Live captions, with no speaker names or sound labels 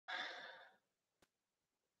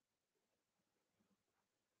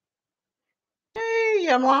Hey,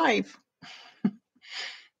 I'm live.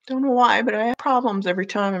 Don't know why, but I have problems every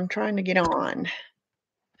time I'm trying to get on.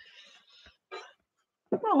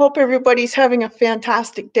 I hope everybody's having a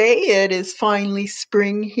fantastic day. It is finally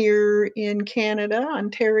spring here in Canada,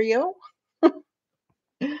 Ontario.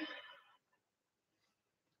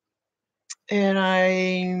 And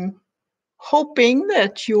I'm hoping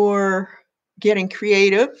that you're getting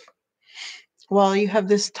creative while you have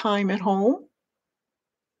this time at home.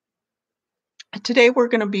 Today we're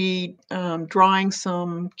going to be drawing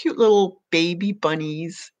some cute little baby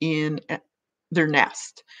bunnies in their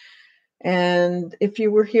nest. And if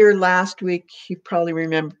you were here last week, you probably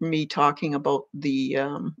remember me talking about the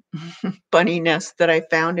bunny nest that I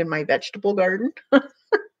found in my vegetable garden.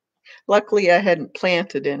 Luckily, I hadn't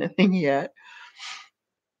planted anything yet.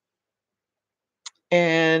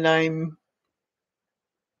 And I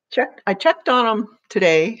checked on them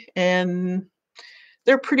today, and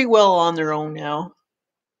they're pretty well on their own now.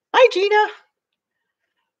 Hi, Gina.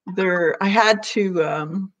 I had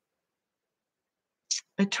to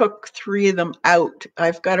I took 3 of them out.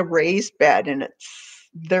 I've got a raised bed, and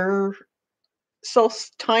they're so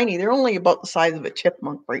tiny. They're only about the size of a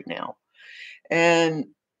chipmunk right now.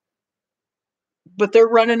 But they're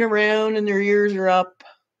running around and their ears are up.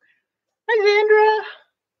 Hi, Zandra,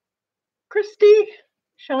 Christy,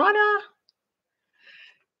 Shauna.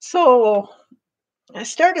 So I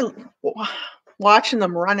started watching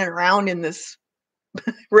them running around in this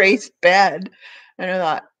raised bed, and I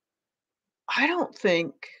thought, I don't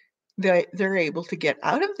think they're able to get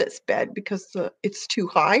out of this bed because it's too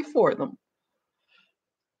high for them.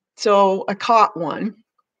 So I caught one.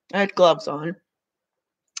 I had gloves on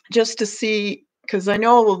just to see, because I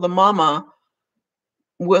know the mama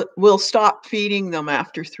will stop feeding them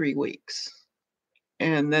after 3 weeks.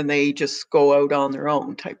 And then they just go out on their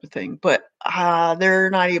own type of thing. But they're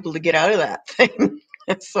not able to get out of that thing.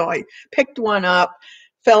 So I picked one up,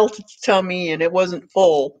 felt its tummy, and it wasn't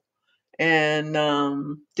full. And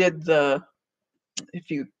if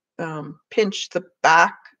you pinch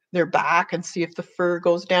their back and see if the fur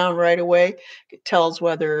goes down right away, it tells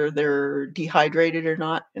whether they're dehydrated or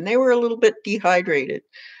not. And they were a little bit dehydrated.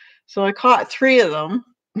 So I caught 3 of them.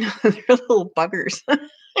 They're little buggers.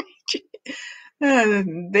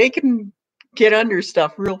 They can get under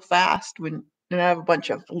stuff real fast when I have a bunch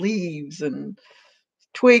of leaves and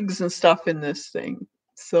twigs and stuff in this thing.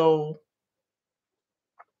 So,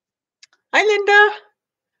 hi, Linda.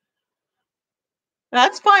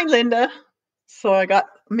 That's fine, Linda. So I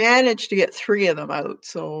managed to get 3 of them out.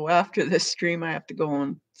 So after this stream, I have to go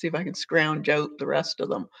and see if I can scrounge out the rest of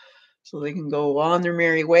them so they can go on their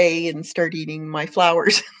merry way and start eating my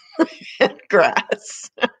flowers and grass.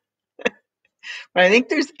 But I think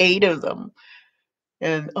there's 8 of them.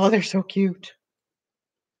 And oh, they're so cute.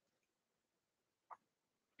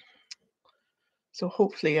 So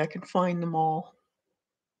hopefully I can find them all.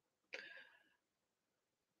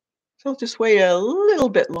 So I'll just wait a little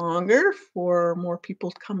bit longer for more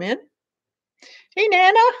people to come in. Hey,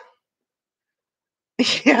 Nana.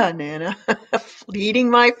 Yeah, Nana. Eating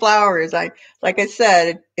my flowers. Like I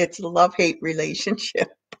said, it's a love-hate relationship.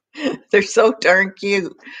 They're so darn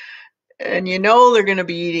cute. And you know they're going to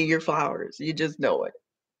be eating your flowers. You just know it.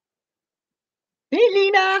 Hey,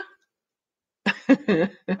 Lena.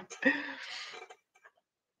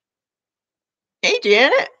 Hey,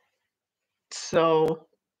 Janet. So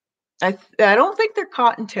I don't think they're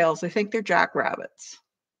cottontails. I think they're jackrabbits.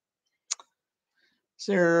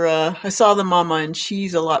 So I saw the mama, and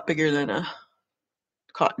she's a lot bigger than a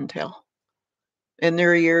cottontail. And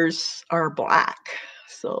their ears are black.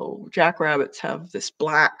 So jackrabbits have this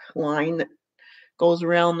black line that goes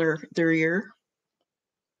around their ear.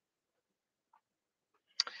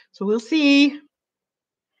 So we'll see.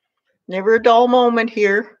 Never a dull moment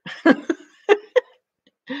here.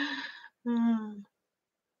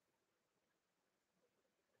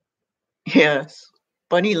 Yes,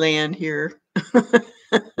 bunny land here.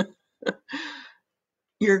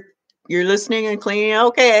 You're listening and cleaning.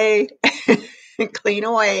 Okay. Clean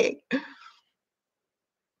away.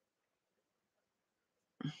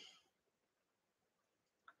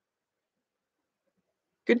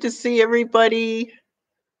 Good to see everybody.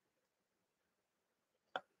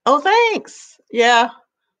 Oh, thanks. Yeah,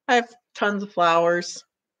 I have tons of flowers.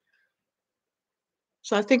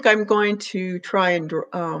 So I think I'm going to try and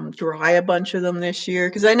dry a bunch of them this year,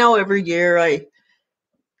 because I know every year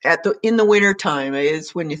in the winter time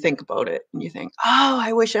is when you think about it and you think, oh,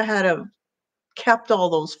 I wish I had kept all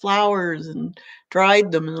those flowers and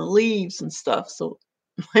dried them in the leaves and stuff. So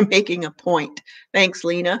I'm making a point. Thanks,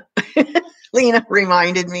 Lena. Lena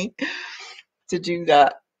reminded me to do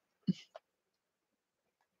that.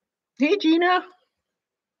 Hey, Gina.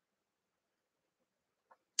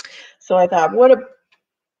 So I thought, what a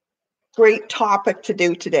great topic to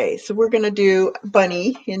do today. So we're going to do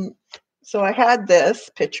bunny. And so I had this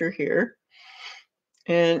picture here.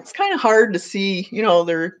 And it's kind of hard to see,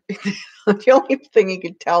 they're the only thing you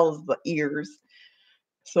can tell is the ears.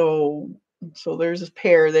 So there's a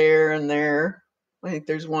pair there and there. I think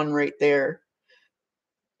there's one right there.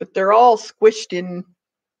 But they're all squished in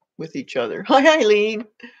with each other. Hi, Eileen.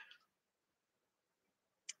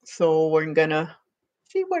 So we're gonna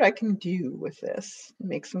see what I can do with this.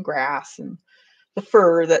 Make some grass and the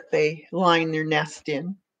fur that they line their nest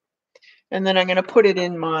in. And then I'm gonna put it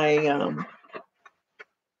in my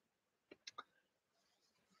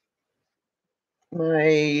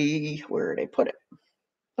where did I put it?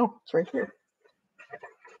 Oh, it's right here.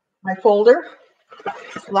 My folder.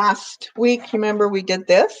 Last week, remember we did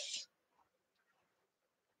this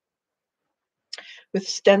with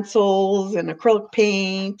stencils and acrylic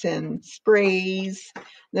paint and sprays.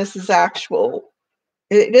 This is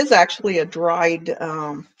it is actually a dried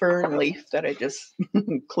fern leaf that I just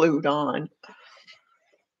glued on.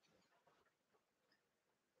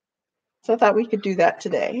 So I thought we could do that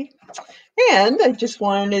today. And I just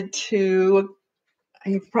wanted to,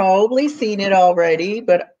 you've probably seen it already,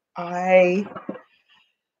 but I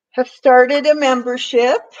have started a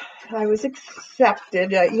membership. I was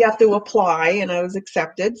accepted. You have to apply, and I was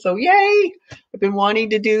accepted. So yay! I've been wanting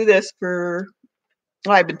to do this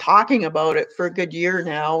I've been talking about it for a good year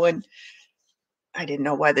now, and I didn't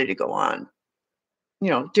know whether to go on,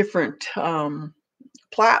 different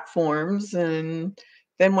platforms. And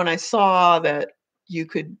then when I saw that you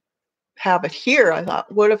could have it here, I thought,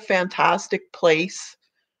 what a fantastic place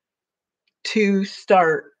to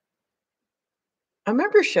start a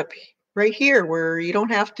membership right here, where you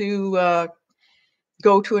don't have to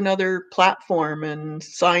go to another platform and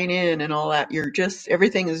sign in and all that.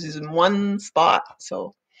 Everything is in one spot.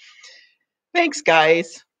 So thanks,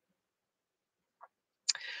 guys.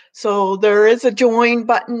 So there is a join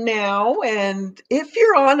button now, and if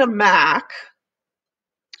you're on a Mac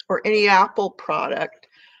or any Apple product,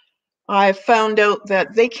 I found out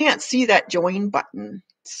that they can't see that join button.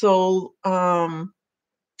 So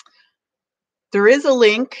there is a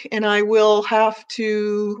link, and I will have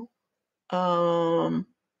to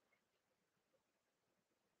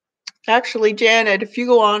actually, Janet, if you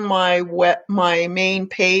go on my main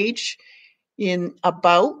page in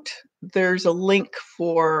About, there's a link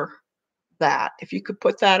for that. If you could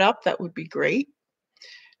put that up, that would be great.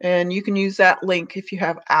 And you can use that link if you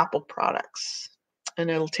have Apple products, and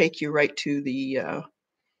it'll take you right to the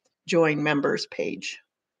Join Members page.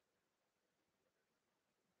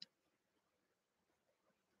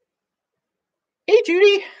 Hey,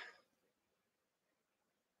 Judy.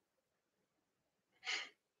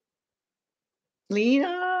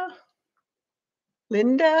 Lena.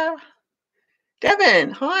 Linda.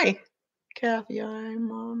 Devin. Hi. Kathy,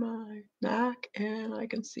 I'm on my Mac and I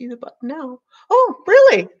can see the button now. Oh,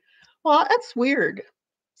 really? Well, that's weird.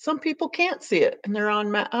 Some people can't see it and they're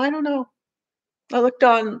on Mac. I don't know. I looked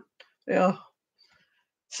on,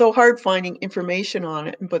 so hard finding information on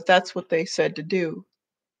it, but that's what they said to do.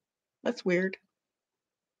 That's weird.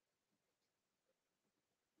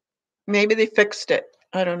 Maybe they fixed it.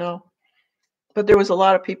 I don't know. But there was a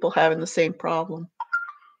lot of people having the same problem.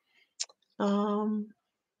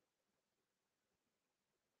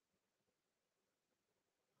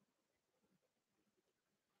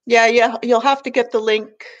 Yeah, you'll have to get the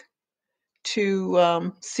link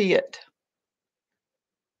to see it.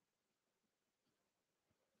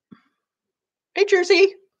 Hey,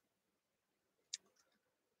 Jersey.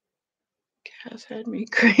 Has had me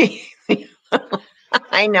crazy.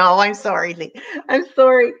 I know. I'm sorry, Lee. I'm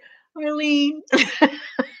sorry, Eileen.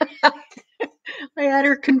 I had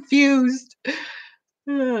her confused.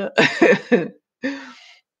 Hey,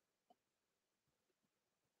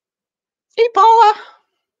 Paula.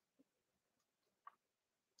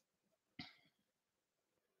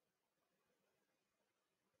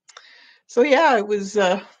 So yeah,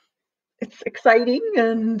 it's exciting,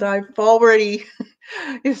 and I've already,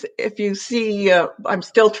 if you see, I'm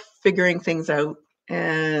still figuring things out,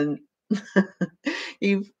 and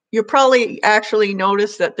you probably actually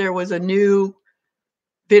noticed that there was a new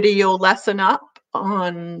video lesson up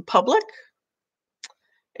on Public,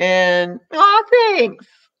 and thanks.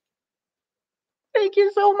 Thank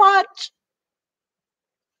you so much.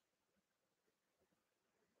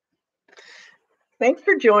 Thanks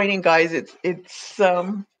for joining, guys. It's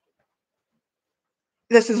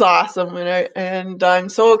this is awesome, and I'm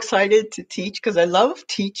so excited to teach because I love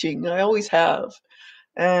teaching. I always have,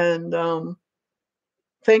 and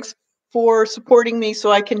thanks for supporting me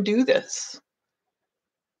so I can do this.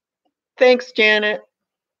 Thanks, Janet.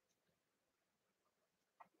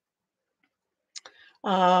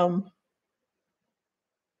 Now,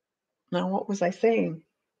 what was I saying?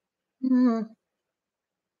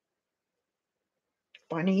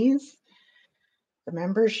 Bunnies, the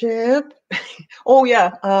membership. Oh, yeah,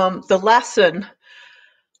 the lesson.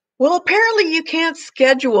 Well, apparently you can't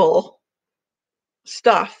schedule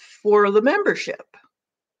stuff for the membership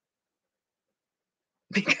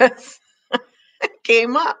because it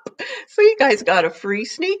came up. So you guys got a free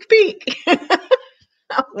sneak peek.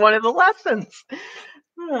 One of the lessons.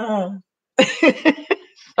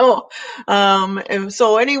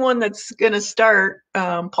 So anyone that's going to start,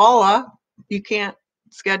 Paula, you can't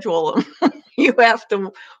schedule them. You have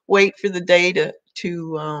to wait for the day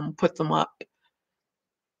to put them up.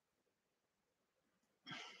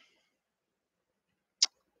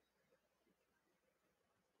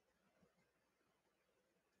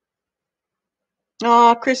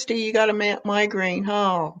 Oh, Christy, you got a migraine.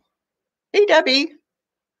 Oh, hey, Debbie.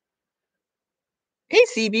 Hey,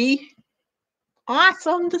 CB.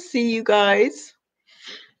 Awesome to see you guys.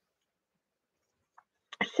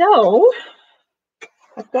 So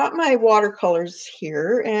I've got my watercolors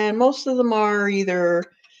here, and most of them are either,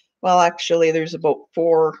 well, actually, there's about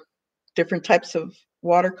 4 different types of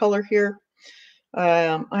watercolor here.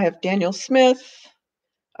 I have Daniel Smith,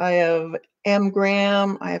 I have M.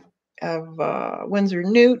 Graham, I have Winsor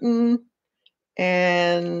Newton,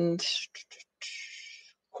 and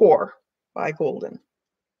Core by Golden.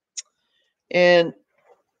 And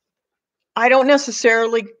I don't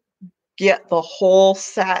necessarily get the whole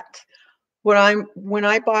set. When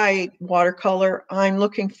I buy watercolor, I'm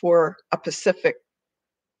looking for a specific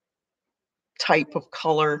type of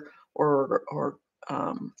color or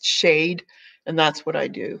shade, and that's what I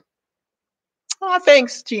do. Oh,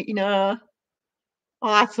 thanks, Gina.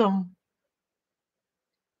 Awesome.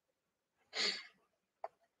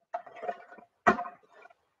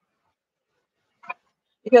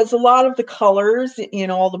 Because a lot of the colors in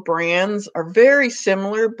all the brands are very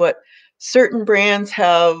similar, but certain brands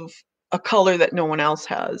have a color that no one else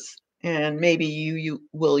has. And maybe you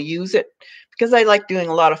will use it. Because I like doing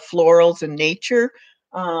a lot of florals and nature,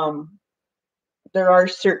 there are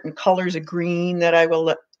certain colors of green that I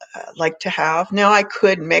will like to have. Now, I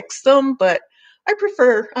could mix them, but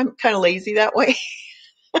I'm kind of lazy that way.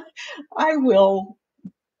 I will,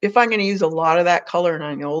 if I'm going to use a lot of that color and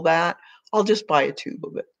I know that, I'll just buy a tube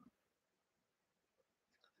of it.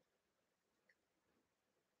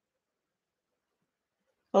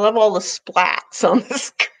 I love all the splats on the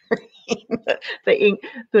screen.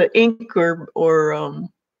 the ink or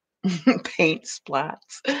paint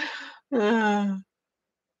splats.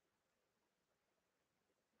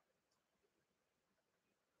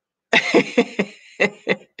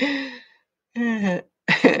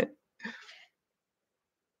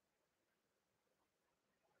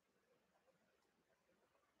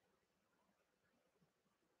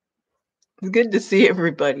 It's good to see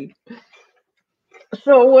everybody.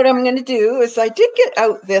 So what I'm going to do is I did get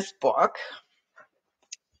out this book.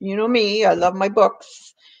 You know me, I love my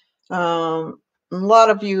books. A lot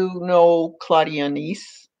of you know Claudia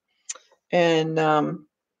Nice, and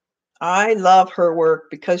I love her work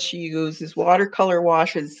because she uses watercolor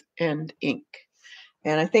washes and ink.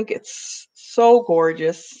 And I think it's so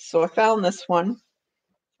gorgeous. So I found this one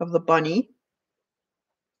of the bunny.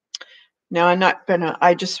 Now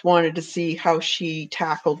I just wanted to see how she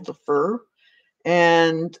tackled the fur.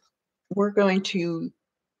 And we're going to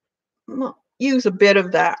use a bit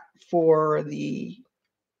of that for the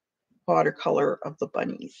watercolor of the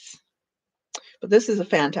bunnies. But this is a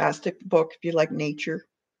fantastic book if you like nature.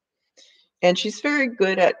 And she's very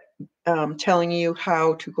good at telling you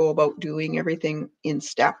how to go about doing everything in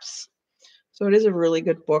steps. So it is a really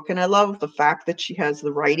good book. And I love the fact that she has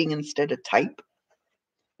the writing instead of type.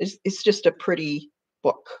 It's just a pretty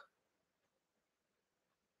book.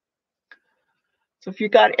 So if you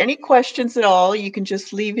got any questions at all, you can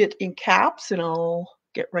just leave it in caps and I'll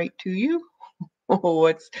get right to you. Oh,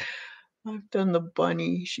 I've done the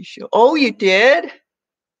bunny. Oh, you did?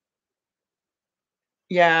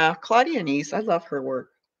 Yeah, Claudia Nice. I love her work.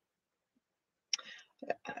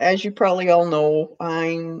 As you probably all know,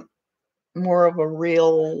 I'm more of a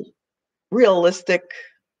realistic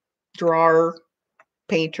drawer,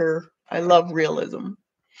 painter. I love realism.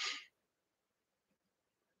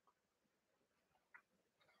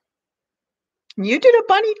 You did a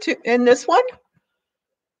bunny too in this one?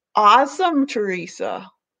 Awesome, Teresa.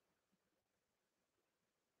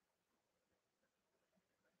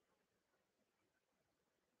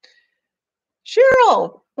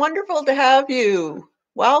 Cheryl. Wonderful to have you.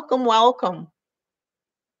 Welcome, welcome.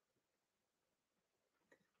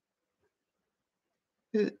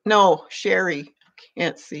 No, Sherry.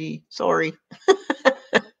 Can't see. Sorry.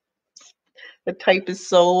 The type is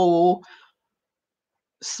so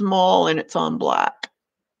small and it's on black.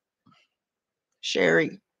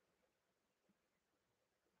 Sherry.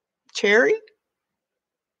 Cherry?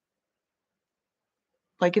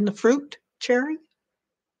 Like in the fruit? Cherry?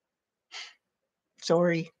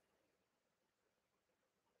 Sorry.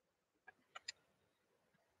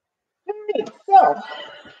 Right, so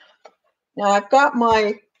now I've got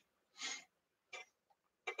my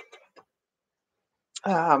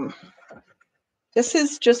this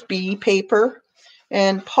is just bee paper.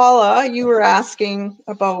 And Paula, you were asking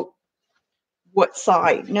about what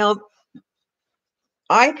side. Now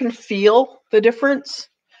I can feel the difference.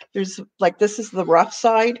 There's like this is the rough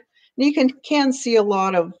side. And you can see a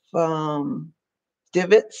lot of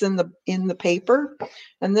divots in the paper,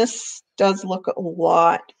 and this does look a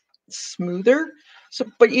lot smoother. So,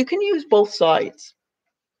 but you can use both sides.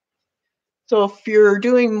 So if you're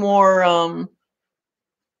doing more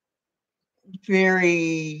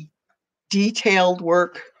very detailed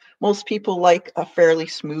work, most people like a fairly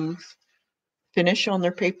smooth finish on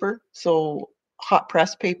their paper. So hot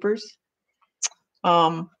press papers.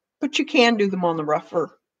 But you can do them on the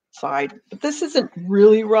rougher side. But this isn't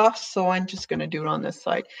really rough, so I'm just going to do it on this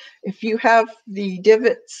side. If you have the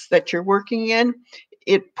divots that you're working in,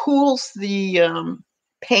 it pools the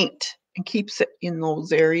paint and keeps it in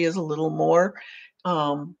those areas a little more.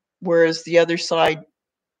 Whereas the other side,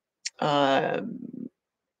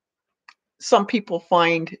 some people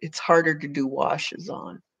find it's harder to do washes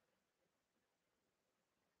on.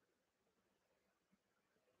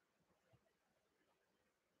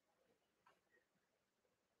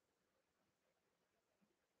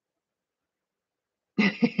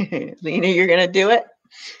 Lena, you're going to do it?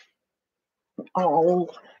 I'll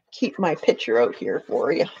keep my picture out here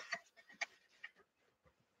for you.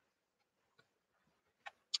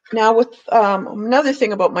 Now, with another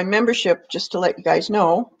thing about my membership, just to let you guys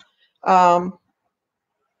know,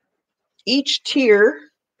 each tier,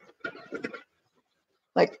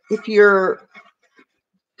 like if you're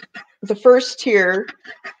the first tier,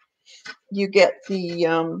 you get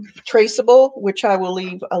the traceable, which I will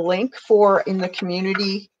leave a link for in the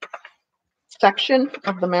community section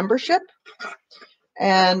of the membership.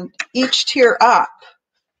 And each tier up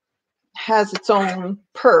has its own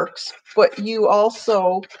perks, but you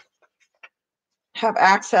also have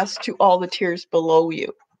access to all the tiers below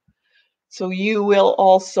you. So you will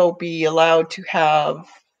also be allowed to have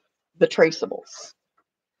the traceables.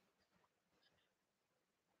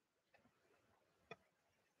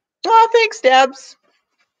 Oh, thanks, Debs.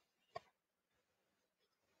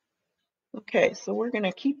 Okay, so we're going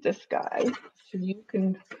to keep this guy so you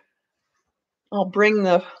can, I'll bring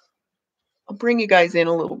you guys in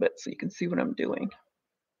a little bit so you can see what I'm doing.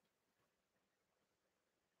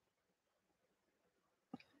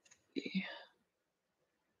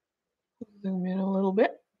 Zoom in a little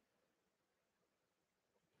bit.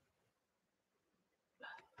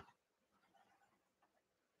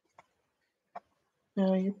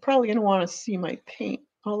 Now you're probably going to want to see my paint,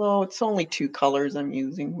 although it's only 2 colors I'm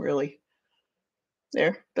using, really.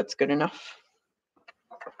 There, that's good enough.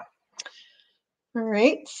 All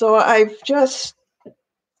right, so I've just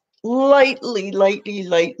lightly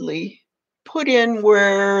put in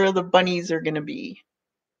where the bunnies are going to be.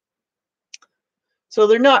 So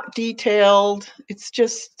they're not detailed. It's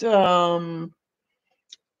just kind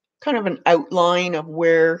of an outline of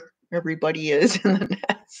where everybody is in the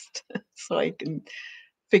nest so I can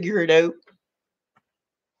figure it out.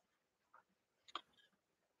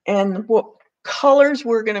 And what colors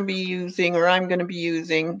we're going to be using, or I'm going to be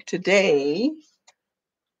using today,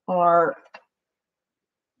 are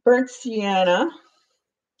burnt sienna.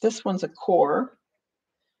 This one's a core.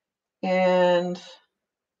 And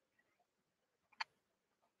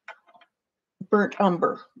burnt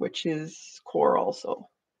umber, which is core also.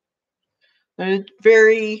 They're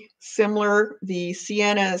very similar. The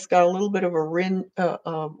sienna has got a little bit of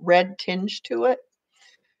a red tinge to it.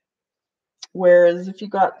 Whereas if you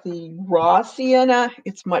got the raw sienna,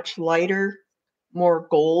 it's much lighter, more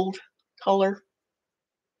gold color.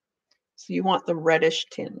 So you want the reddish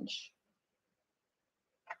tinge.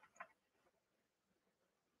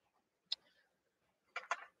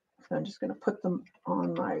 So I'm just going to put them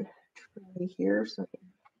on my tray here so I can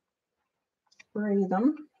spray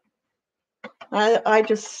them. I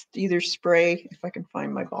just either spray, if I can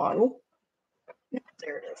find my bottle. Yeah,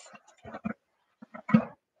 there it is.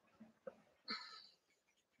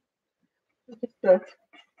 Just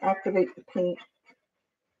activate the paint.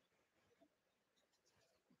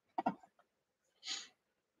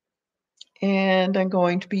 And I'm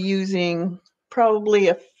going to be using probably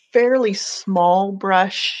a fairly small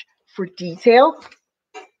brush for detail.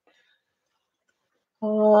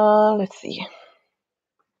 Let's see.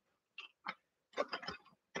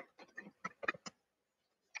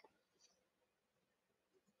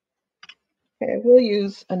 Okay, we'll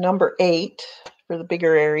use a number 8 for the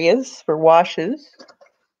bigger areas for washes.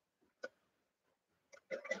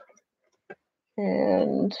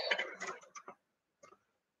 And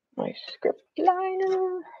my script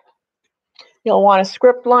liner. You'll want a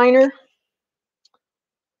script liner.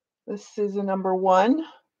 This is a number 1.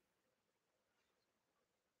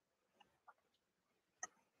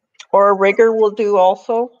 Or a rigger will do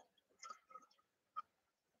also.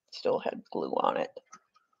 Still had glue on it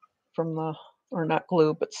from the, or not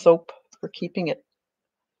glue, but soap for keeping it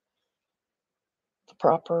the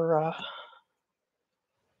proper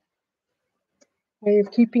way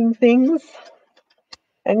of keeping things.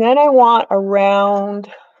 And then I want around,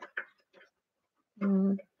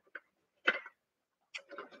 let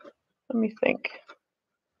me think.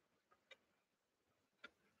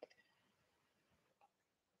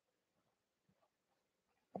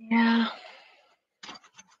 Yeah.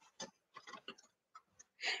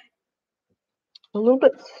 A little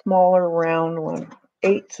bit smaller round one.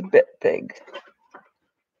 8's a bit big.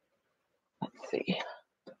 Let's see.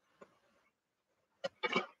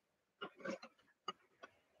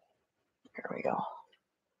 There we go.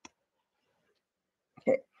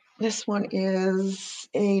 Okay, this one is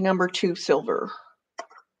a number 2 silver.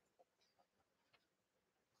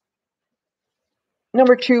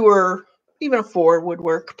 Number 2 or even a 4 would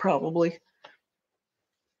work probably.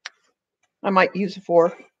 I might use a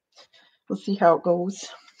 4. We'll see how it goes.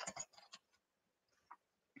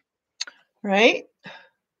 Right?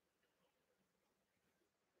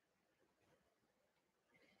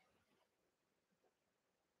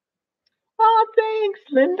 Oh, thanks,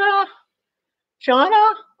 Linda.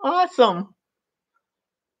 Shauna, awesome.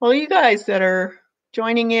 Well, you guys that are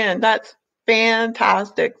joining in, that's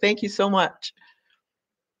fantastic. Thank you so much.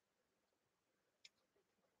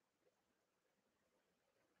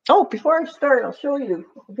 Oh, before I start, I'll show you.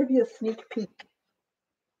 I'll give you a sneak peek.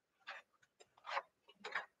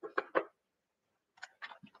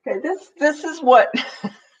 Okay, this is what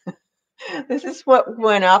this is what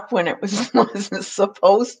went up when it wasn't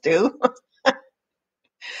supposed to.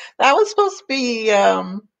 That was supposed to be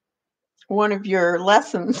one of your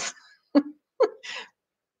lessons,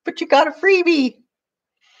 but you got a freebie,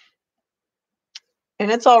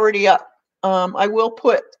 and it's already up. I will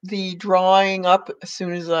put the drawing up as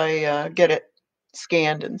soon as I get it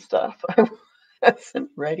scanned and stuff. I wasn't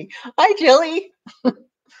ready. Hi, Jilly.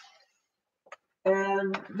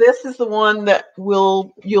 And this is the one that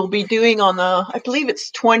you'll be doing on the, I believe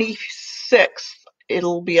it's 26th.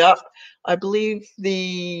 It'll be up. I believe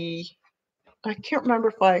I can't remember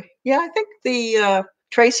if I think the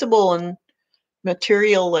traceable and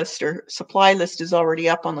material list or supply list is already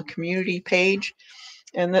up on the community page.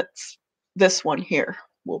 And that's this one here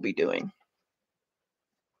we'll be doing.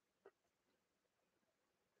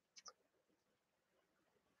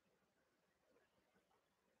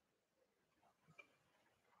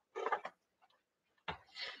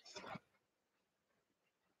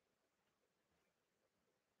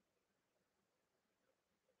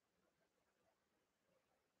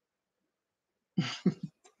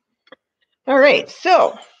 All right,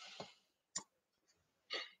 so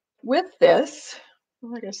with this, I'm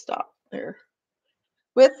going to stop there.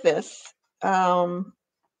 With this,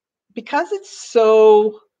 because it's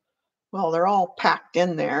so, well, they're all packed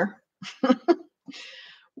in there.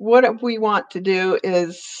 What we want to do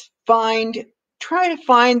is try to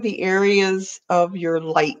find the areas of your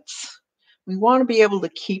lights. We want to be able to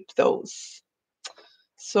keep those.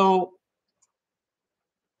 So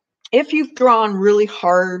if you've drawn really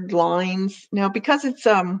hard lines, now because it's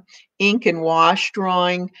ink and wash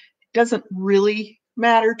drawing, it doesn't really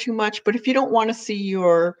matter too much, but if you don't want to see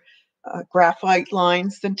your graphite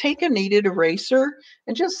lines, then take a kneaded eraser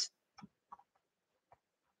and just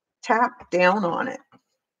tap down on it.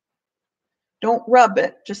 Don't rub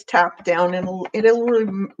it, just tap down and it'll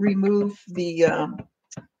remove the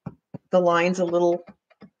lines a little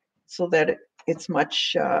so that it's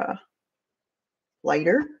much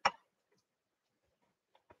lighter.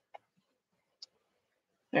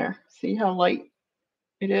 There, see how light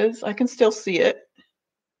it is? I can still see it.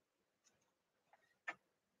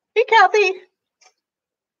 Hey, Kathy.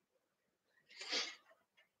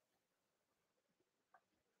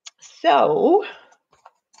 So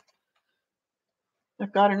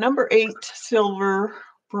I've got a number 8 silver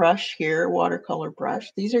brush here, watercolor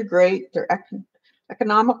brush. These are great. They're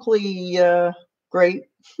economically great.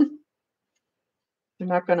 They're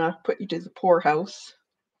not going to put you to the poorhouse,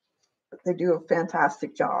 but they do a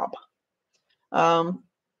fantastic job.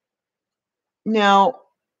 Now,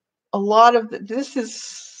 a lot of this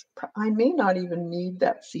is, I may not even need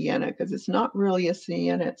that sienna because it's not really a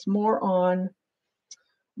sienna. It's more on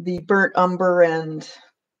the burnt umber and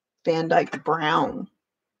Van Dyke brown.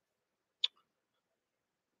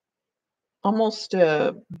 Almost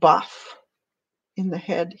a buff in the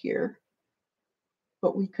head here.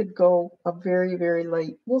 But we could go a very, very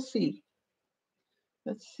light. We'll see.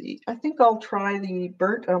 Let's see. I think I'll try the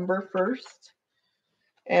burnt umber first.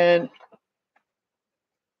 And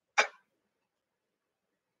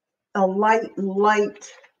a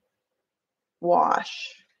light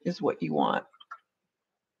wash is what you want.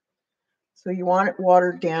 So you want it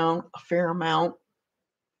watered down a fair amount.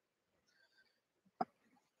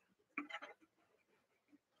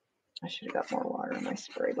 I should have got more water in my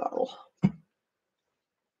spray bottle.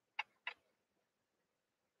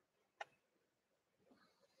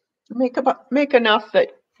 Make enough that,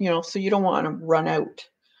 you know, so you don't want to run out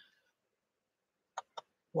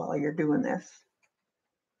while you're doing this.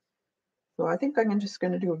 So I think I'm just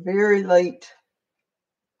going to do a very light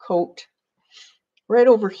coat right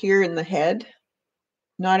over here in the head,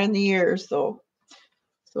 not in the ears though.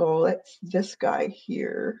 So that's this guy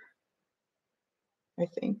here, I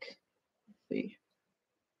think. Let's see.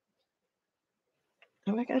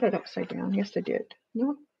 Oh, I got it upside down. Yes, I did.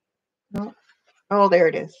 No, no. Oh, there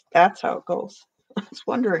it is. That's how it goes. I was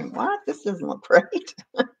wondering, what? This doesn't look right.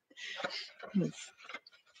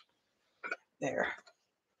 There.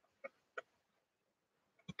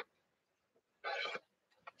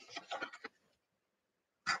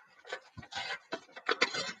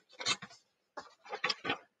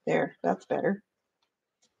 There, that's better.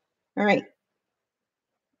 All right.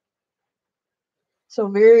 So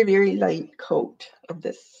very, very light coat of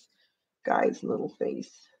this guy's little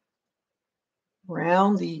face.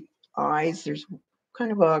 Around the eyes, there's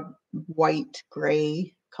kind of a white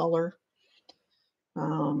gray color.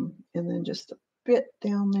 And then just a bit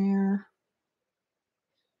down there,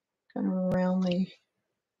 kind of around the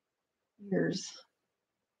ears.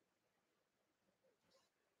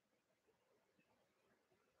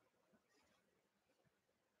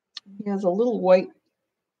 He has a little white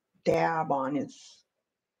dab on his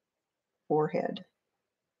forehead,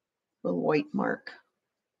 little white mark.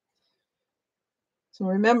 So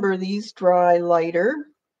remember, these dry lighter.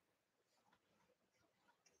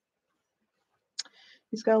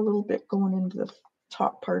 He's got a little bit going into the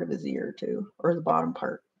top part of his ear too, or the bottom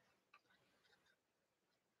part.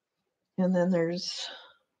 And then there's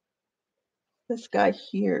this guy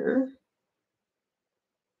here.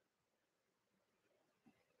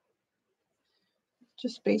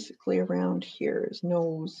 Just basically around here, his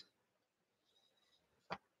nose.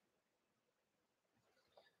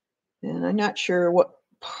 And I'm not sure what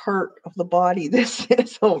part of the body this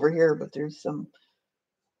is over here, but there's some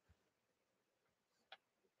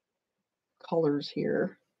colors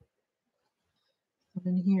here.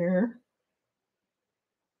 And here.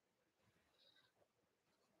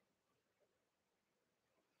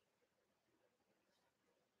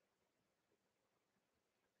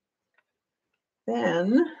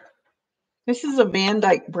 Then, this is a Van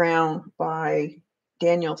Dyke Brown by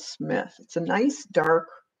Daniel Smith. It's a nice dark,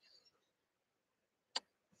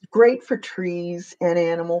 great for trees and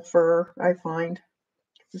animal fur, I find.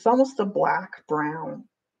 It's almost a black brown.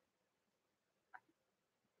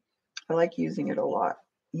 I like using it a lot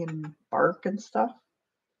in bark and stuff.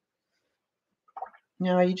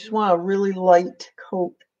 Now you just want a really light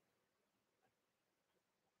coat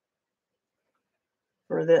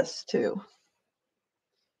for this too.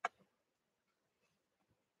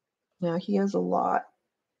 Now he has a lot.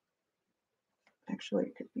 Actually,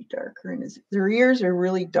 it could be darker. And their ears are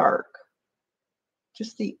really dark.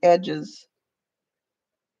 Just the edges.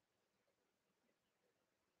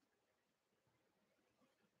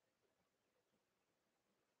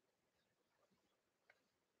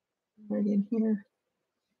 Right in here.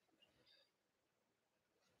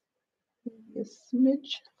 Maybe a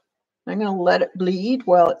smidge. I'm going to let it bleed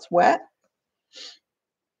while it's wet.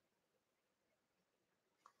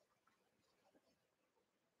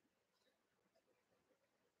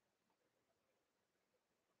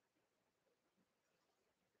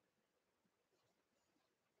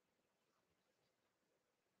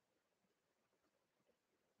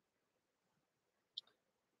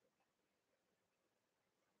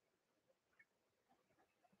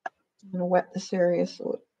 I'm going to wet this area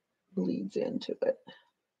so bleeds into it.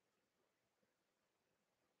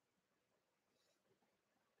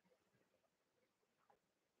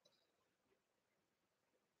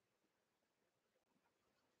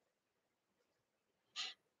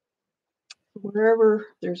 Wherever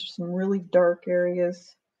there's some really dark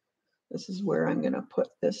areas, this is where I'm going to put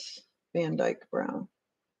this Van Dyke Brown.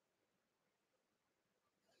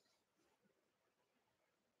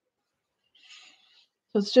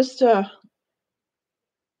 So it's just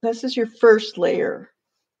this is your first layer.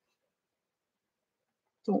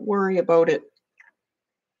 Don't worry about it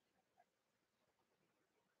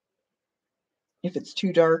if it's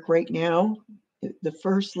too dark right now. The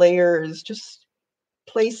first layer is just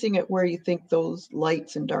placing it where you think those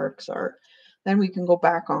lights and darks are. Then we can go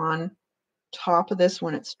back on top of this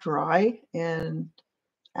when it's dry and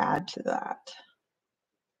add to that.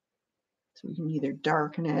 So we can either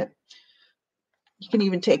darken it. You can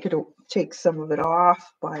even take some of it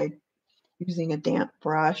off by using a damp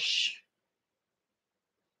brush.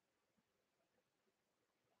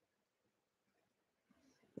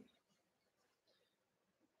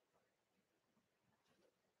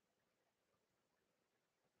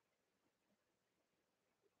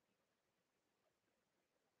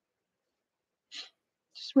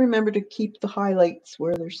 Just remember to keep the highlights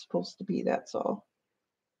where they're supposed to be, that's all.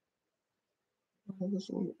 All those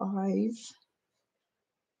little eyes.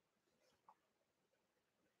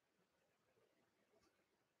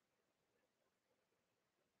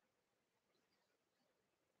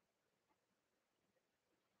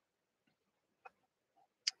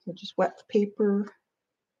 So just wet the paper,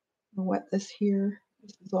 and wet this here.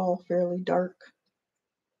 This is all fairly dark.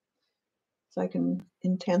 So I can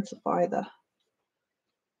intensify the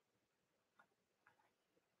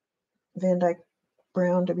Van Dyke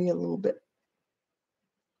Brown to be a little bit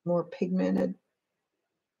more pigmented.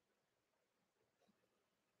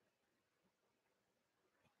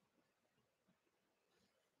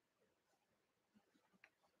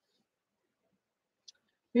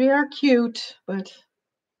 They are cute, but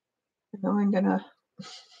I know I'm gonna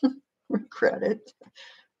regret it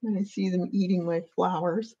when I see them eating my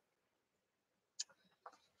flowers.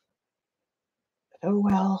 Oh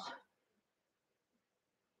well.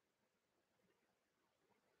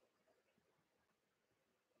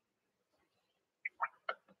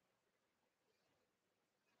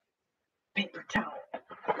 Paper towel.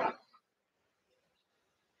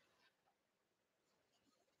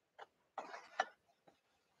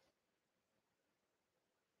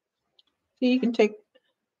 See, you can take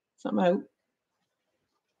some out.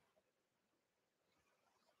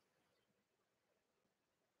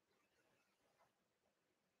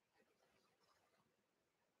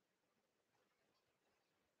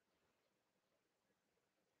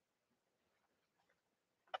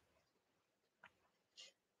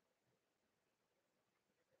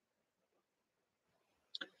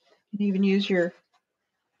 You can even use your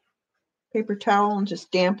paper towel and just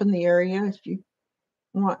dampen the area if you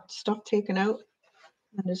want stuff taken out,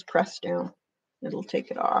 and just press down. It'll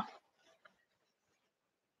take it off.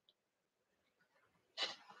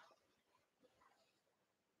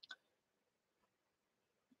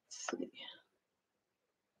 Let's see.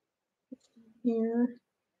 Here.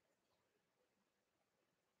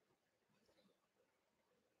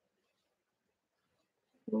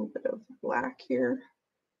 A little bit of black here.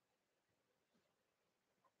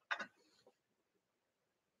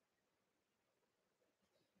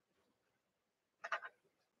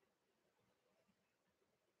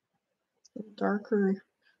 A little darker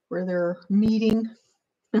where they're meeting,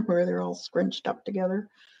 where they're all scrunched up together.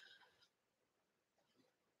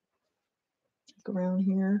 Look around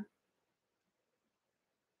here.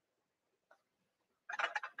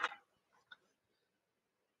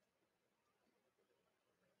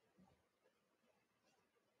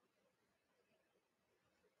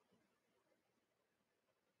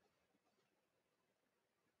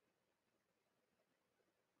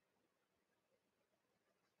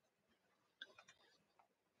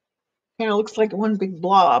 Kind of looks like one big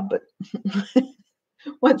blob, but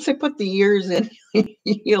once I put the ears in,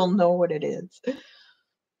 you'll know what it is.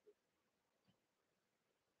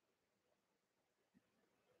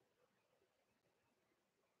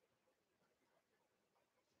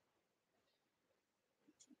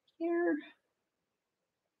 Here.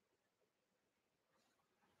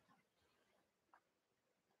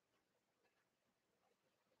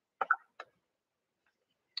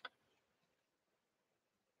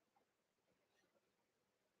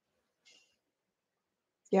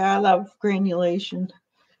 Yeah, I love granulation.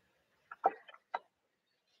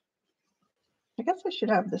 I guess I should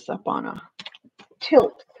have this up on a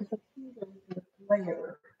tilt because I see the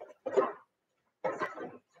layer.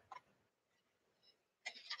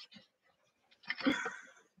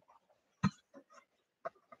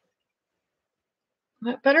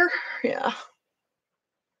 That better? Yeah.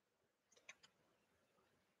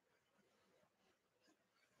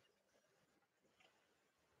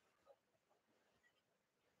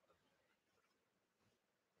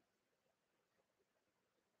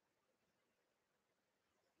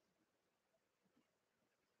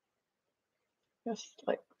 Just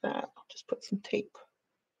like that. I'll just put some tape.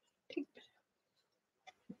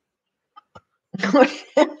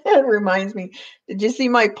 It reminds me, did you see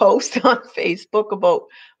my post on Facebook about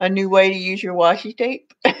a new way to use your washi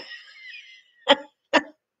tape?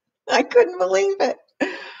 I couldn't believe it.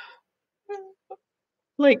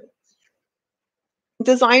 Like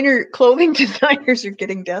clothing designers are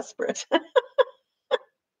getting desperate.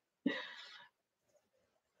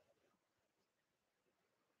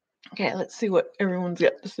 Okay, let's see what everyone's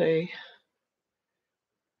got to say.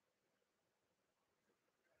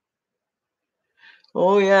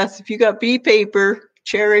 Oh yes, if you got bee paper,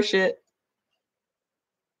 cherish it.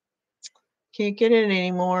 Can't get it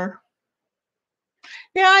anymore.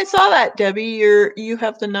 Yeah, I saw that, Debbie. You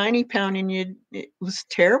have the 90 pound and it was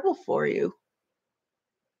terrible for you.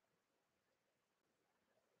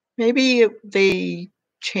 Maybe they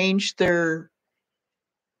changed their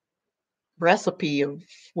recipe of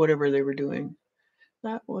whatever they were doing.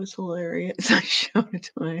 That was hilarious. I showed it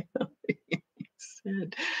to my hubby. He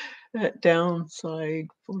said that downside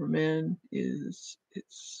for men is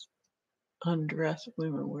it's undressed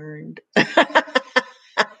women wearing.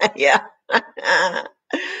 Yeah.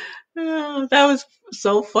 Oh, that was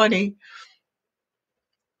so funny.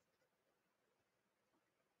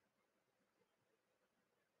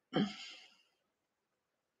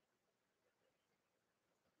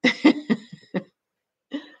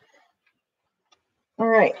 All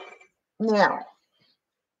right. Now,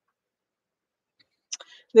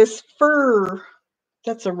 this fur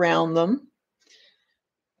that's around them,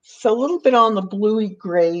 it's a little bit on the bluey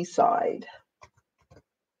gray side.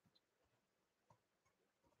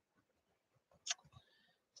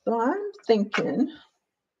 So I'm thinking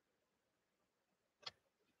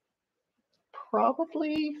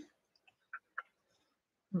probably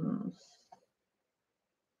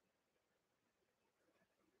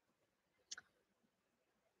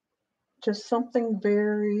just something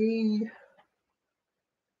very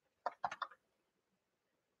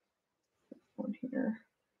one here.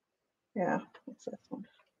 Yeah, what's this one?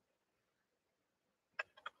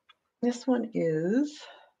 This one is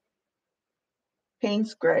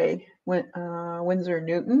Payne's Gray, Winsor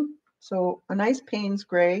Newton. So a nice Payne's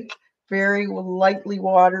Gray, very lightly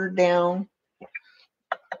watered down,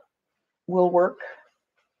 will work.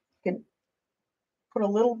 You can put a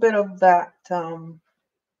little bit of that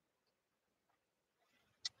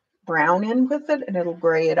brown in with it and it'll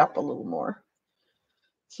gray it up a little more.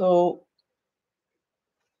 So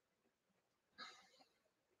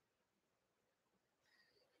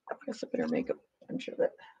I guess I better make a bunch of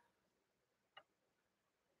it.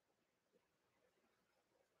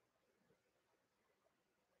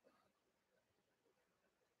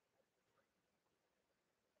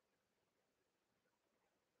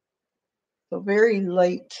 So very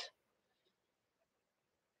light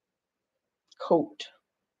coat.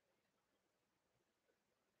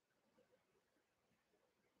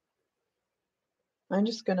 I'm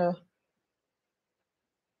just gonna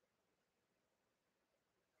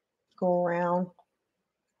go around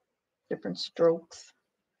different strokes.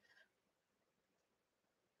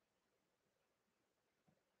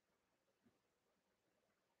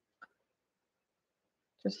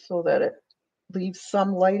 Just so that it leaves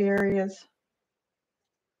some light areas.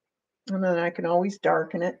 And then I can always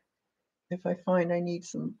darken it if I find I need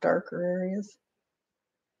some darker areas.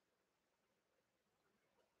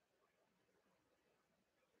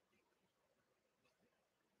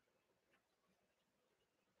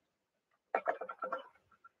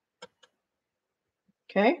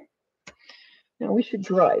 Okay, now we should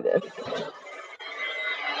dry this.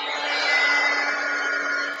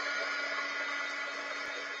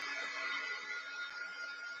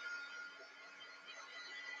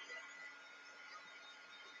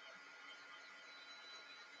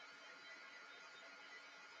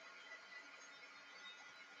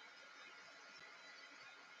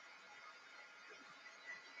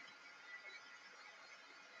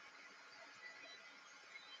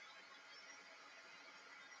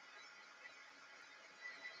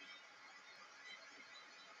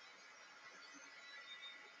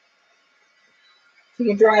 You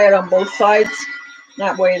can dry it on both sides.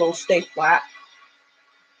 That way it'll stay flat.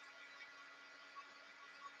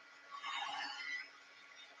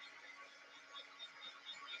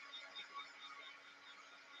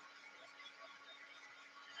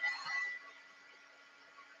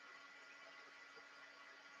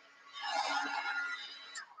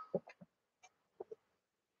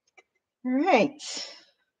 All right.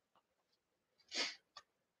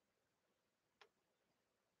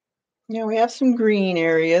 Now we have some green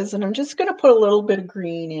areas, and I'm just going to put a little bit of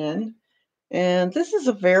green in. And this is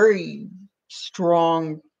a very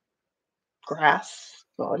strong grass.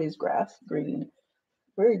 Well, it is grass, green,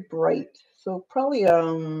 very bright. So probably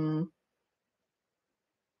let's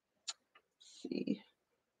see,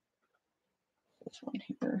 this one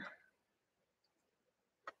here,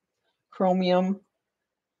 chromium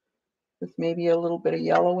with maybe a little bit of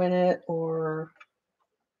yellow in it, or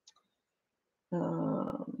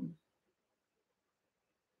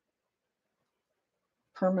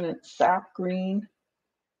permanent sap green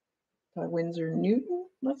by Winsor Newton.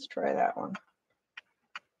 Let's try that one.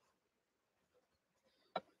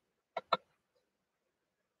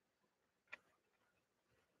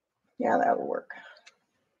 Yeah, that will work.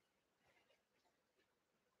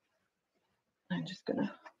 I'm just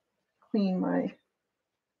gonna clean my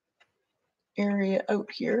area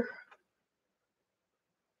out here.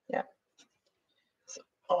 Yeah. So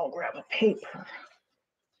I'll grab a paper.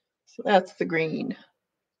 So that's the green.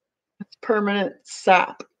 It's permanent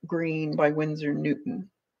sap green by Winsor Newton.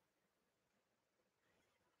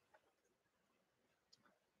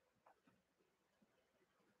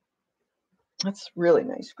 That's really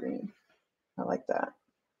nice green. I like that.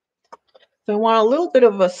 So I want a little bit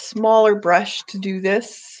of a smaller brush to do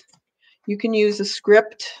this. You can use a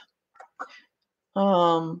script.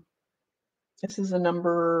 This is a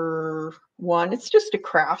number 1. It's just a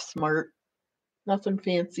Craft Smart, nothing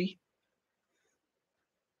fancy.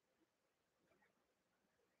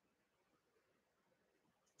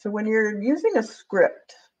 So when you're using a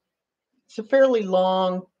script, it's a fairly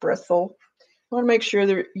long bristle. You want to make sure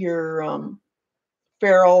that your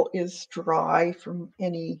ferrule is dry from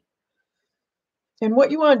any. And what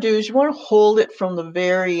you want to do is you want to hold it from the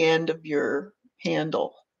very end of your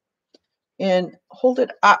handle and hold it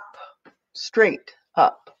up, straight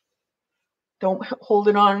up. Don't hold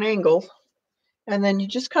it on an angle. And then you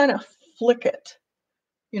just kind of flick it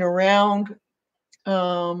in a round,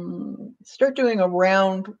 start doing a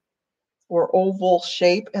round or oval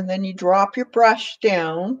shape, and then you drop your brush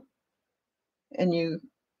down and you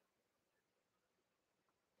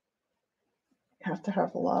have to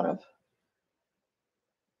have a lot of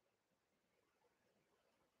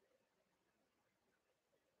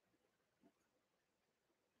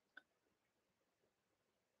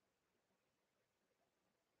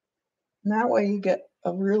and that way you get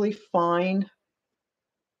a really fine.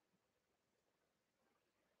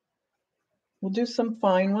 We'll do some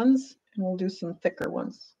fine ones and we'll do some thicker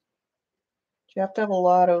ones. You have to have a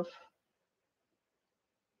lot of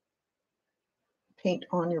paint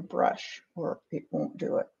on your brush or it won't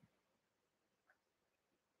do it.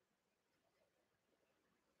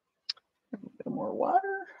 A bit more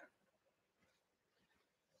water.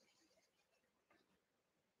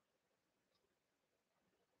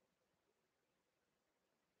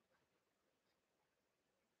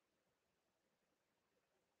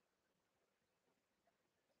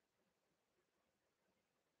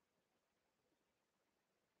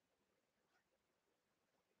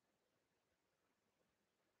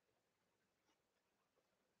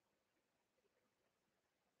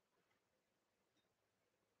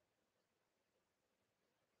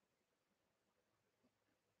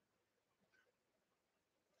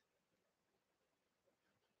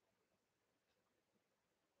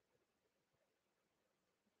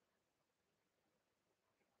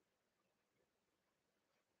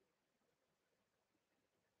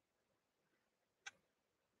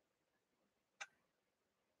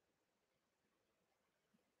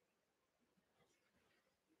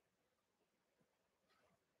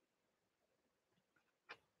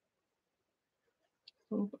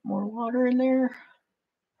 A little bit more water in there.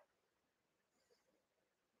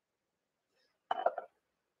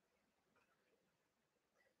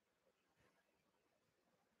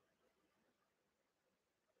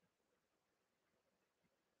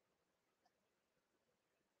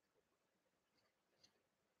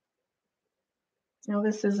 Now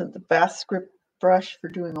this isn't the best script brush for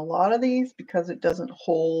doing a lot of these because it doesn't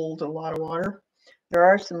hold a lot of water. There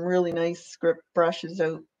are some really nice script brushes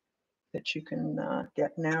out that you can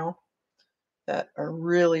get now that are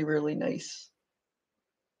really, really nice.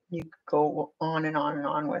 You go on and on and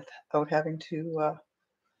on without having to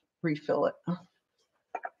refill it. All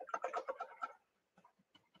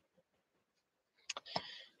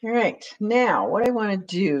right, now what I want to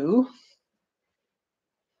do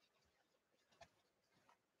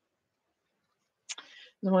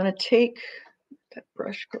is I want to take that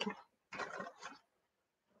brush,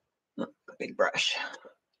 big brush.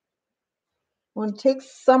 I'm going to take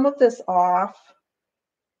some of this off.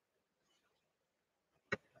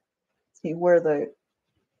 See where the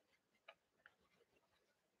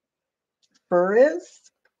fur is,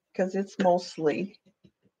 because it's mostly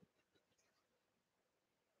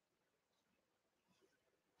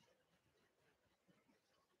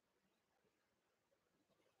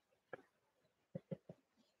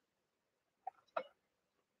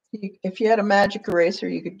if you had a magic eraser,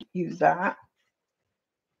 you could use that.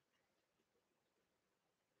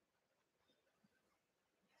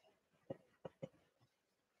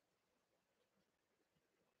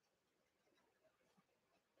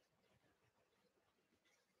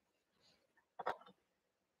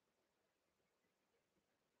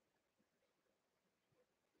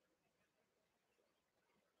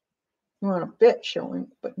 You want a bit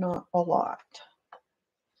showing, but not a lot.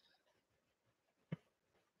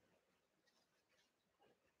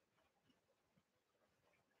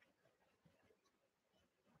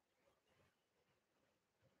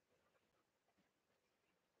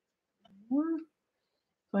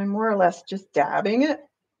 So I'm more or less just dabbing it.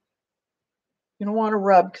 You don't want to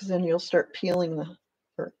rub because then you'll start peeling the,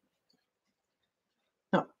 or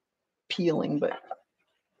not peeling, but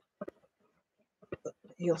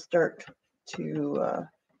you'll start to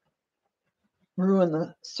ruin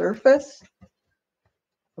the surface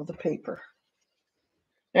of the paper.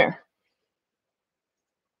 There.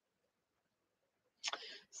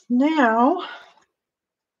 So now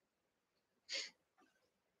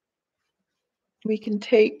we can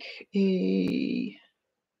take a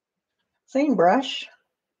same brush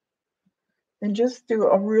and just do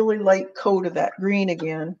a really light coat of that green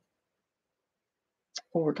again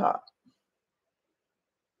over top,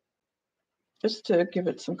 just to give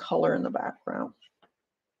it some color in the background.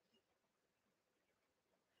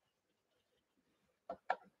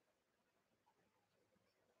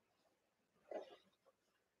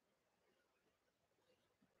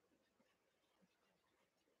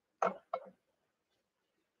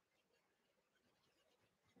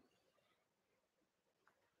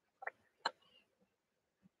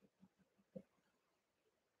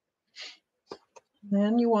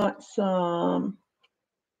 Then you want some,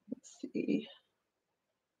 let's see,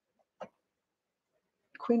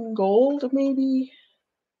 Quin Gold maybe,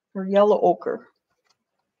 or yellow ochre.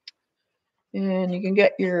 And you can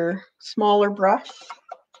get your smaller brush.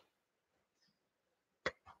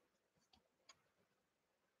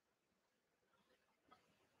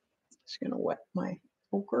 Just going to wet my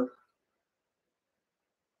ochre.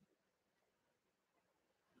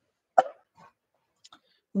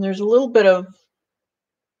 And there's a little bit of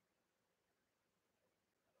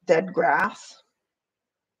dead grass.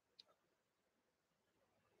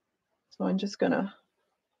 So I'm just going to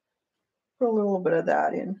put a little bit of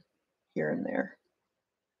that in here and there.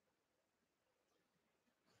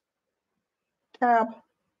 Tab.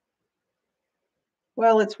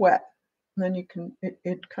 Well, it's wet. And then you can,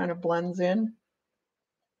 it kind of blends in.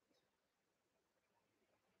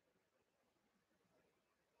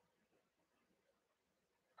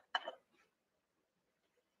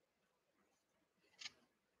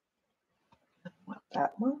 Not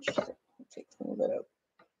that much. So I'll take some of it out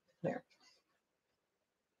there.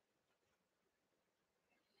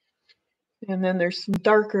 And then there's some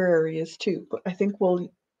darker areas too, but I think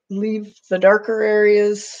we'll leave the darker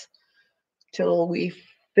areas till we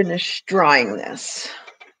finish drying this.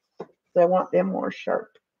 I want them more sharp.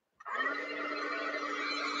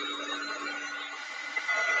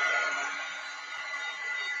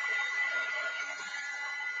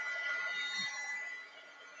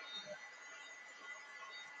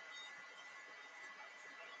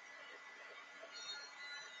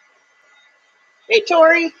 Hey,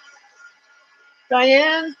 Tori.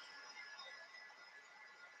 Diane.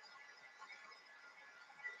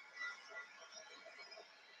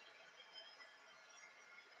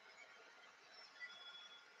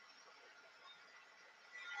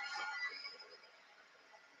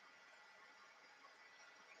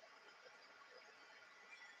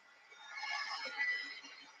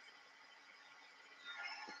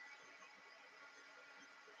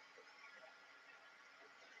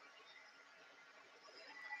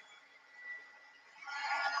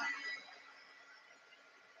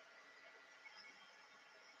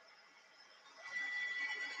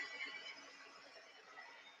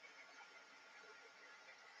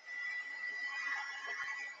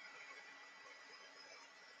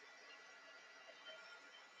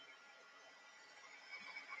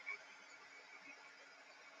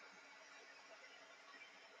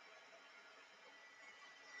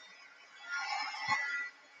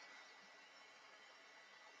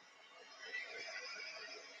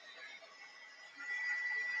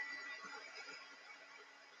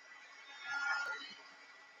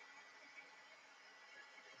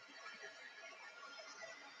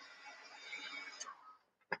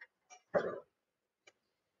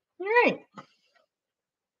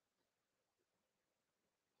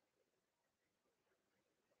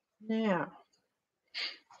 Yeah.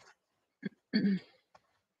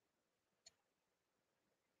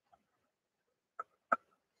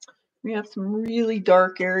 We have some really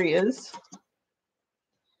dark areas.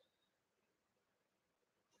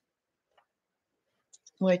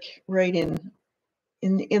 Like right in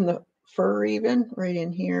the fur, even right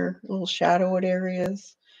in here, little shadowed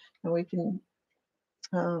areas. And we can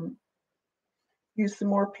use some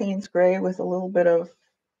more Payne's Gray with a little bit of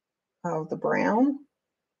the brown,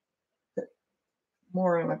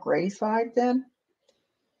 more on the gray side then.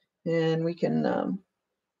 And we can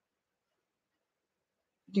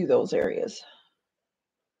do those areas.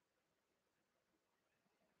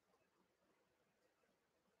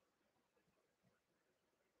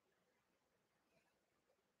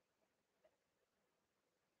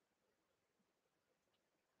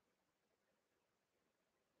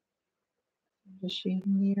 Just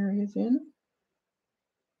shading the areas in.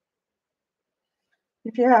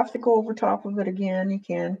 If you have to go over top of it again, you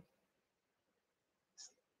can.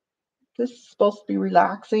 This is supposed to be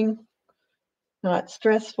relaxing, not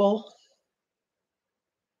stressful.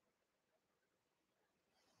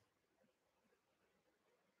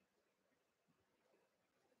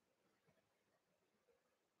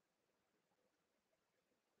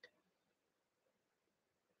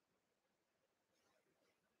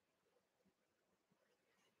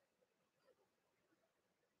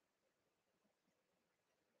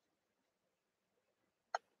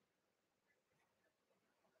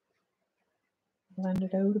 Blend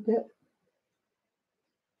it out a bit.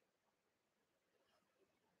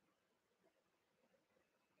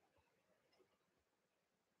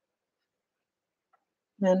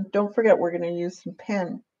 And don't forget, we're going to use some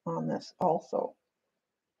pen on this also.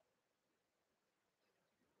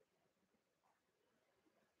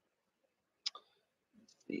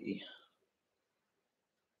 Let's see.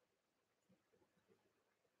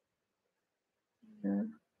 Here.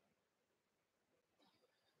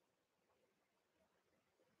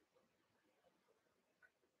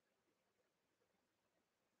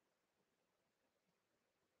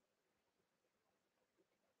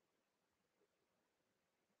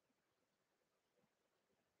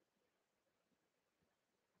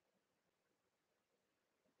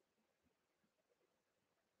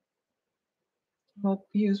 We'll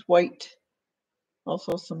use white,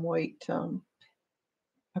 also some white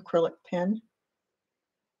acrylic pen.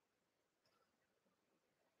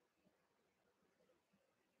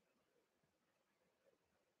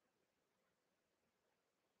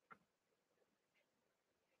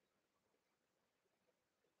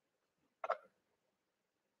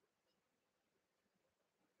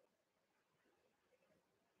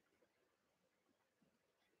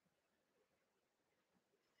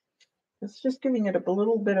 It's just giving it a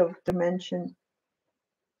little bit of dimension,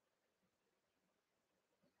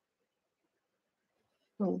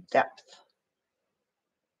 a little depth.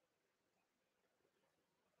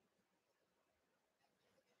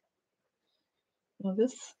 Now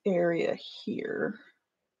this area here,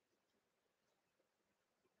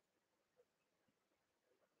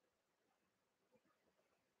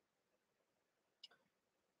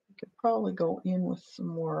 you could probably go in with some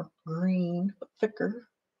more green, but thicker.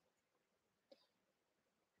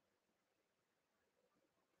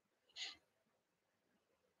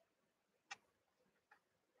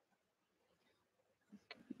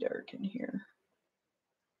 Dark in here.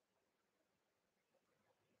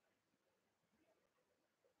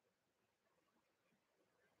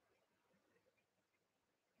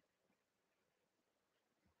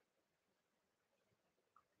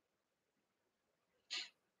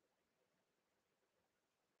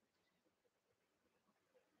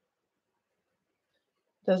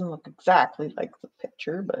 Doesn't look exactly like the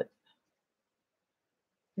picture, but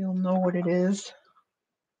you'll know what it is.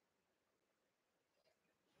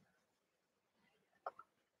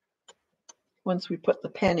 Once we put the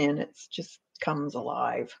pen in, it just comes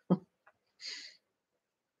alive. All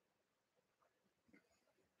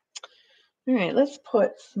right, let's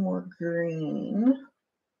put some more green.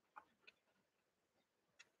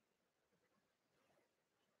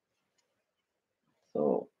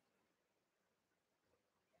 So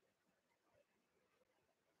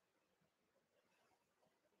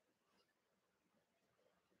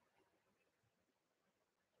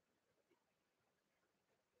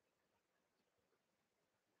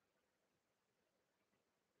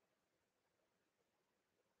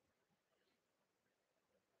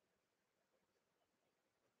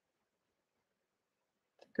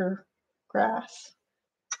thicker grass.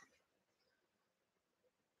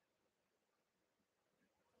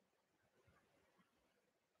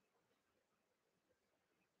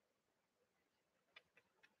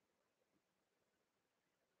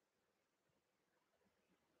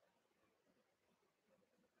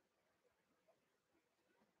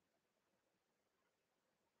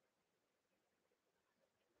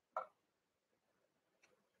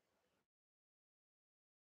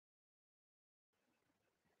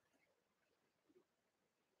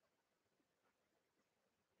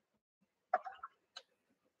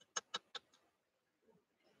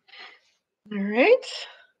 All right.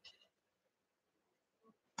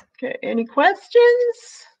 Okay, any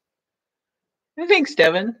questions? Thanks,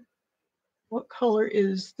 Devin. What color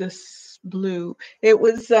is this blue? It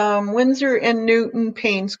was Winsor and Newton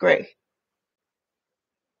Payne's Gray.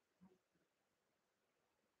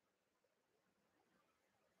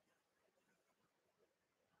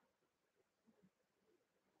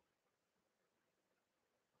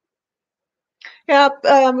 Yeah,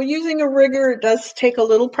 using a rigger, it does take a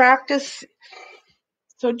little practice.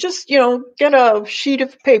 So just, get a sheet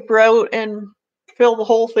of paper out and fill the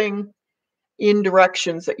whole thing in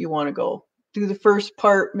directions that you want to go. Do the first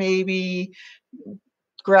part, maybe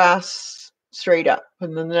grass straight up,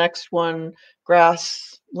 and then the next one,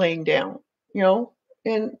 grass laying down,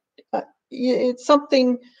 and it's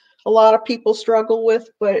something a lot of people struggle with,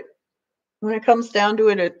 but when it comes down to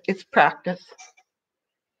it, it's practice.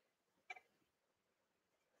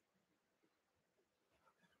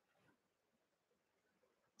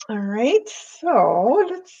 All right, so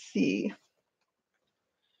let's see.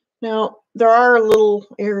 Now, there are little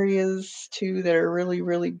areas too that are really,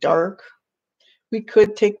 really dark. We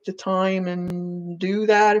could take the time and do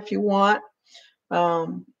that if you want.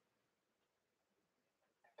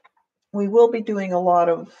 We will be doing a lot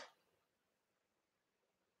of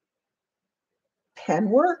pen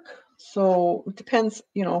work, so it depends,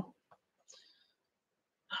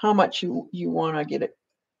 how much you want to get it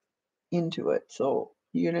into it. So,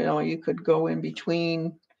 you could go in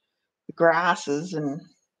between the grasses and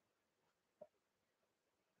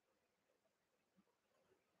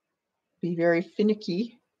be very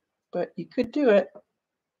finicky, but you could do it.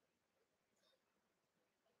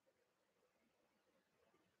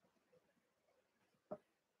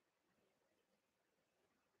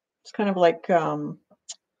 It's kind of like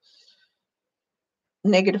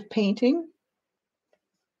negative painting.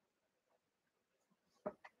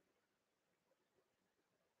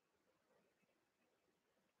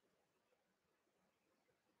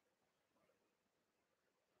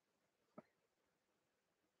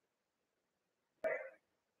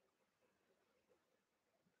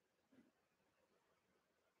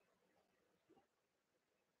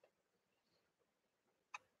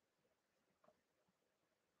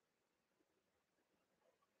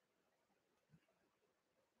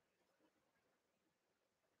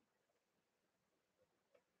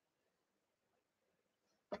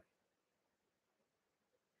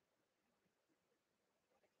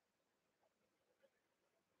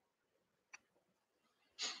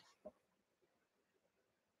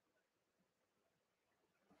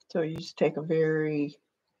 So you just take a very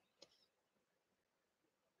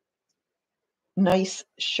nice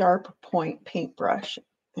sharp point paintbrush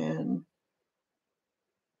and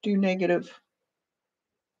do negative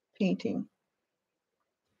painting.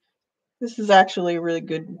 This is actually a really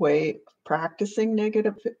good way of practicing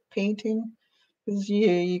negative painting because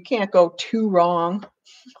you can't go too wrong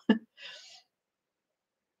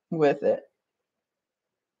with it.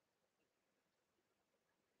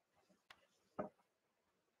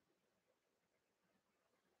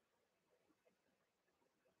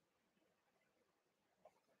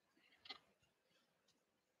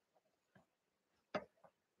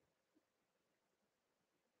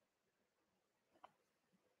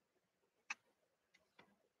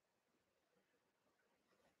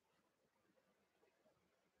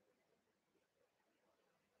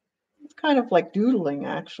 It's kind of like doodling,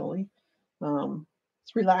 actually.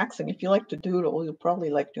 It's relaxing. If you like to doodle, you'll probably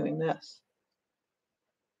like doing this.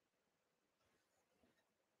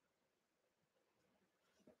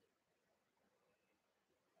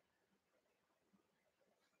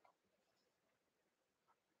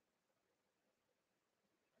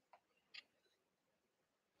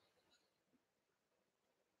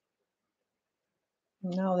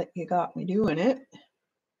 Now that you got me doing it,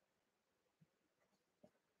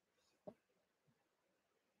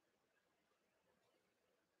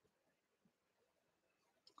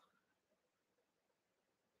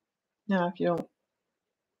 now if you don't,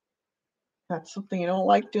 that's something you don't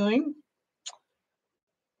like doing,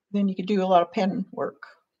 then you could do a lot of pen work.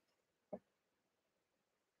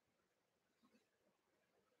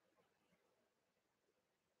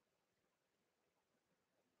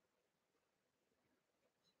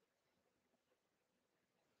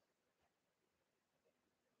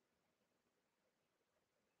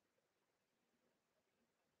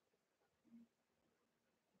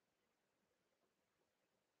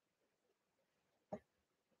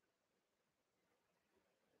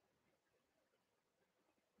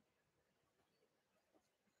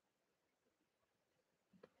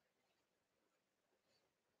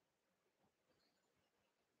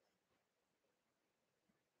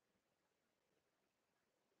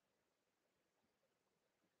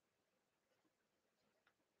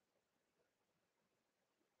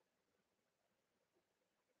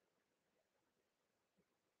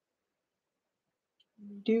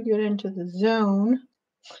 do get into the zone.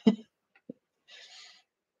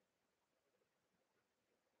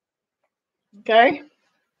 Okay,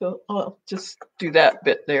 so I'll just do that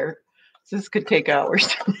bit there. This could take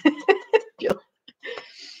hours.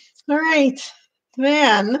 All right,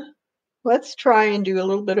 then let's try and do a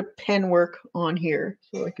little bit of pen work on here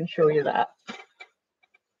so I can show you that.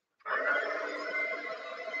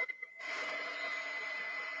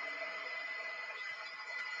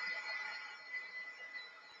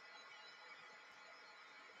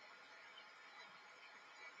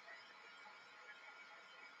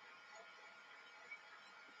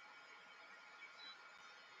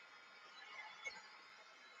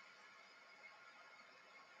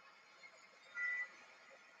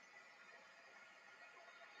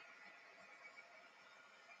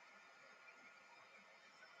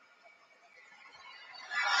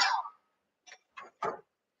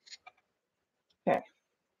 Okay,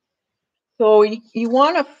 so you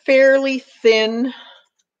want a fairly thin,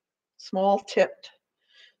 small tipped.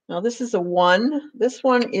 Now this is a 1. This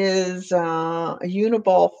one is a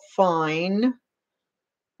Uniball Fine,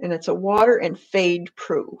 and it's a water and fade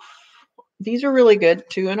proof. These are really good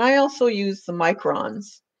too, and I also use the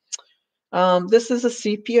Microns. This is a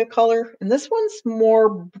sepia color, and this one's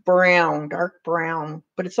more brown, dark brown,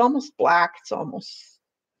 but it's almost black. It's almost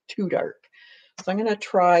too dark. So I'm going to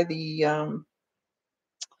try the,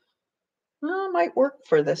 might work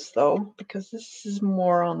for this though, because this is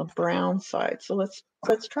more on the brown side. So let's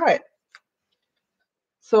try it.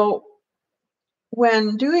 So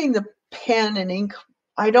when doing the pen and ink,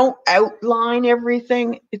 I don't outline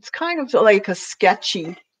everything. It's kind of like a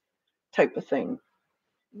sketchy type of thing.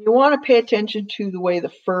 You want to pay attention to the way the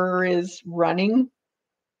fur is running,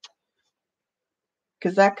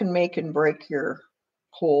 because that can make and break your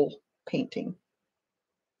whole painting.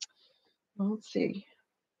 Let's see.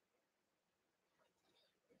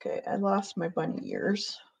 Okay, I lost my bunny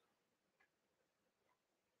ears,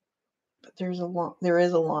 but there is a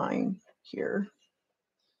line here,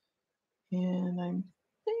 and I'm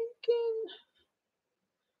thinking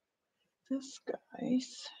this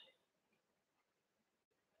guy's.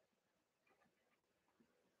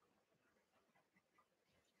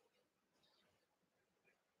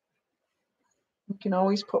 You can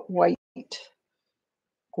always put white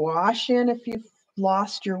gouache in if you've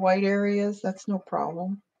lost your white areas. That's no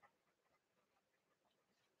problem.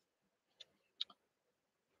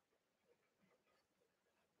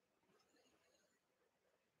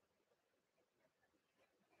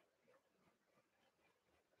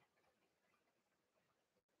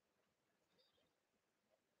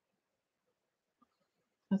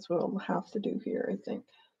 That's what I'll have to do here, I think.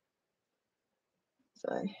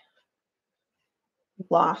 So I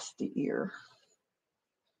lost the ear.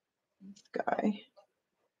 This guy.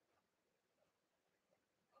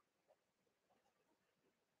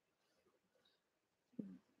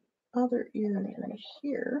 Other ear right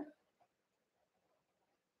here.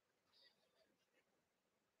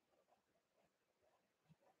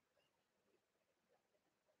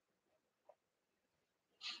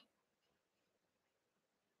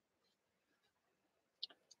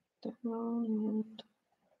 Down and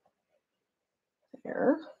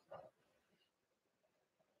there.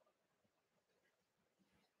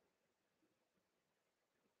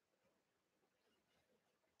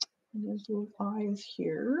 And there's little eyes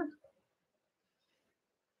here.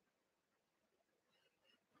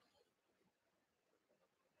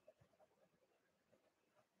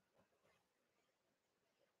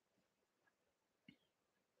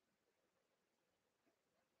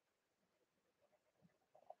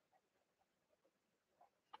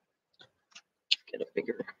 Get a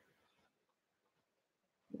bigger.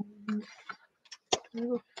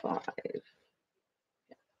 5. A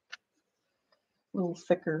little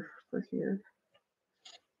thicker for here.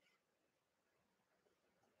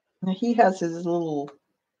 Now he has his little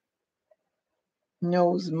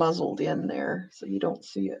nose muzzled in there, so you don't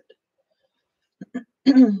see it.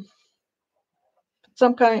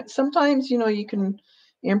 Sometimes, you can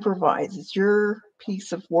improvise. It's your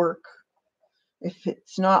piece of work. If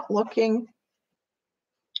it's not looking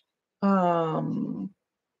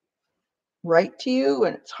right to you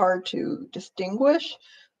and it's hard to distinguish,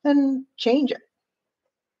 then change it.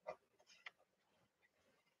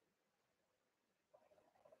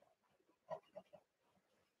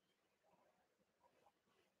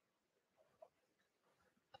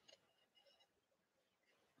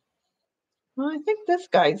 Well, I think this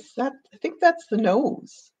guy's I think that's the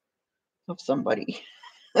nose of somebody.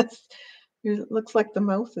 It looks like the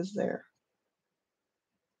mouth is there.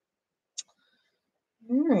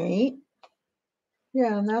 All right.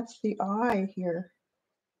 Yeah, and that's the eye here.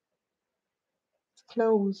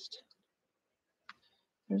 closed.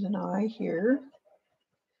 There's an eye here.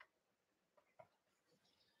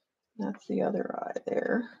 That's the other eye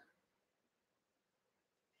there.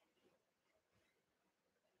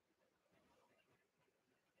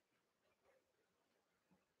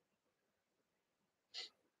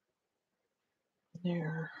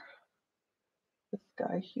 There. This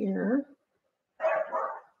guy here.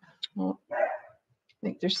 Oh, I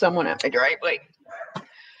think there's someone at my driveway.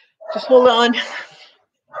 Just hold on.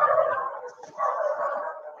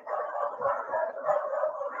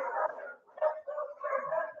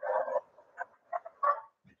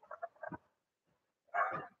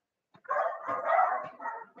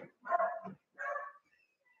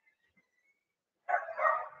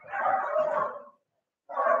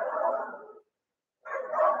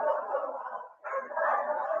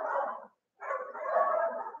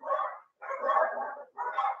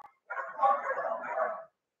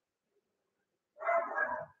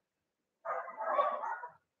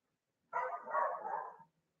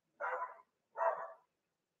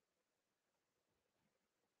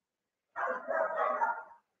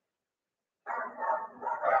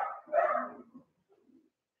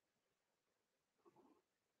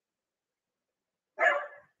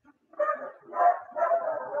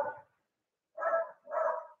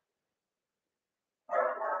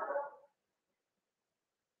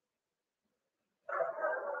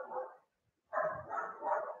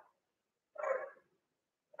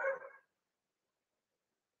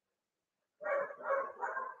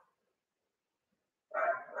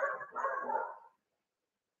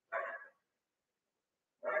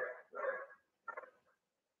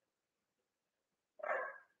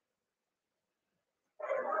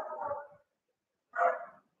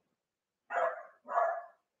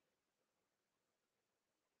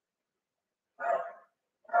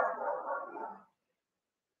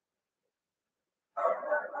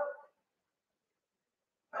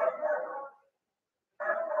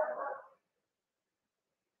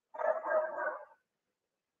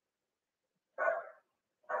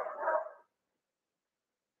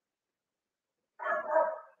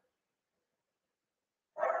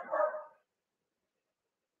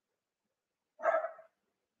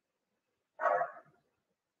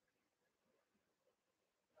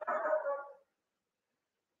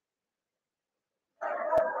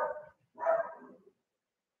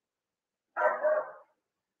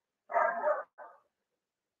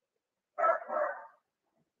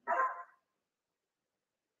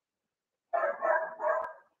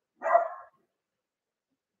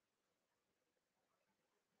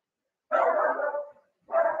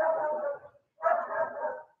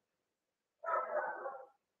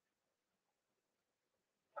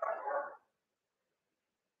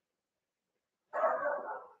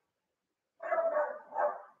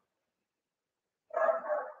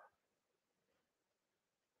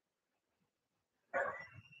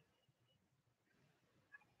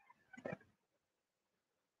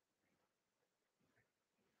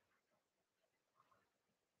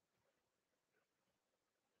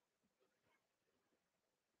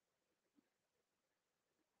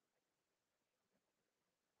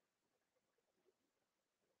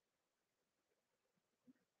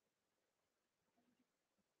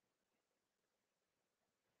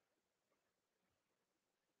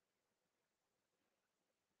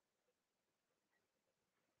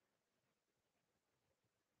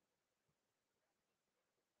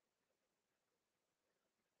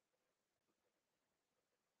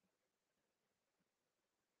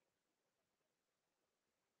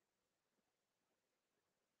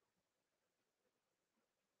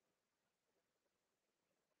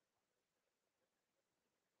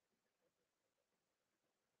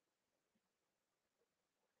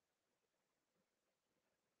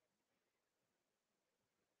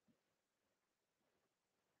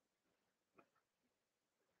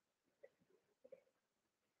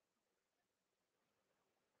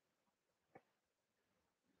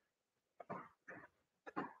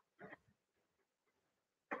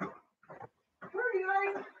 Where are you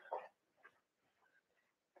going?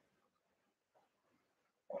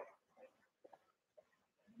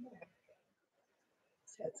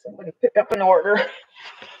 Had somebody pick up an order.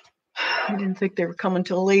 I didn't think they were coming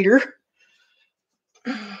till later.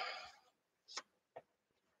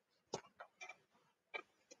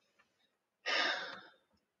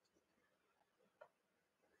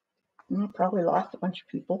 Probably lost a bunch of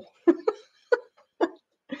people.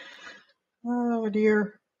 Oh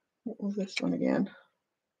dear. What was this one again?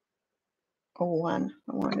 01.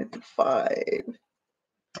 I wanted the 5.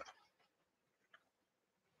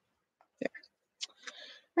 There.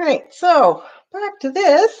 All right, so back to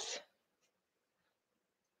this.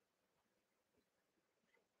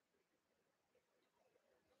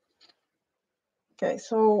 Okay,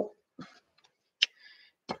 so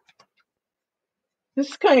this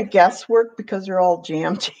is kind of guesswork because they're all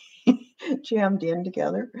jammed in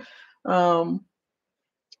together. But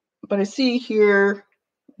I see here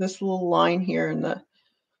this little line here, and the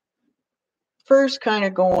fur's kind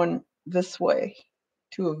of going this way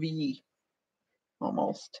to a V,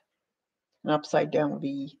 almost an upside down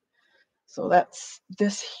V. So that's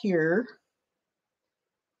this here.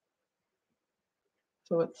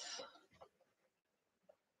 So it's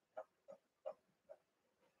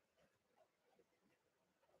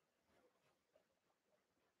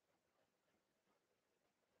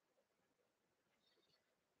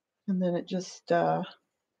and then it just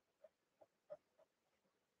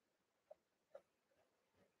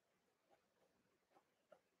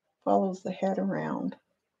follows the head around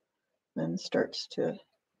and starts to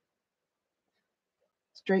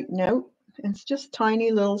straighten out. And it's just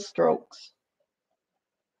tiny little strokes.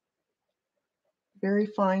 Very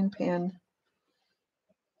fine pen.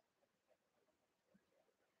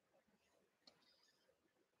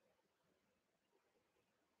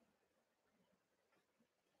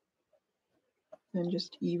 And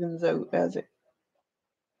just evens out as it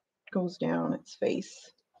goes down its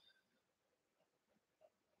face.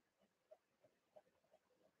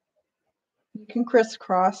 You can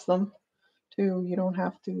crisscross them too. You don't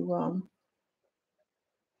have to,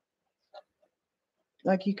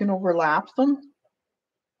 like you can overlap them.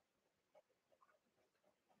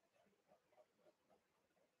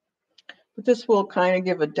 But this will kind of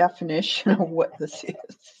give a definition of what this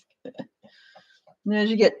is. And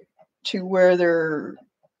as you get to where they're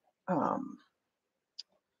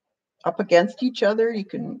up against each other, you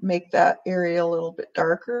can make that area a little bit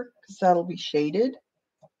darker because that'll be shaded.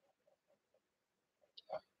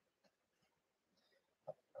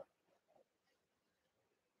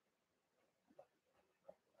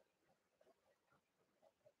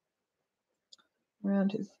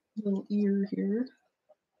 Around his little ear here.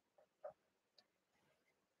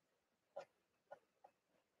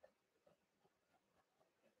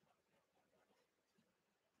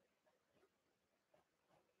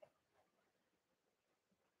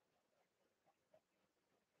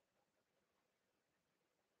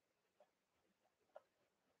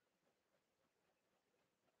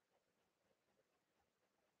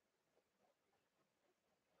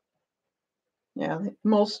 Yeah,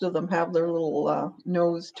 most of them have their little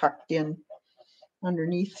nose tucked in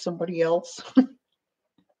underneath somebody else. That's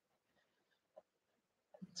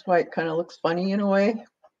why it kind of looks funny in a way.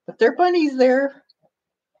 But their bunnies there.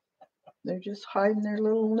 They're just hiding their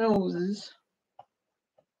little noses.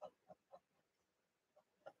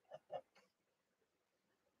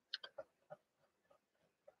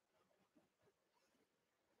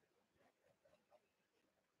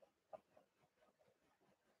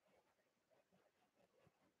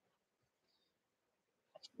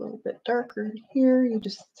 A little bit darker in here. You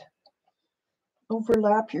just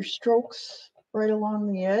overlap your strokes right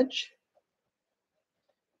along the edge.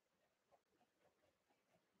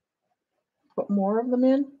 Put more of them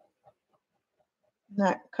in. And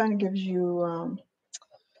that kind of gives you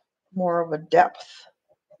more of a depth.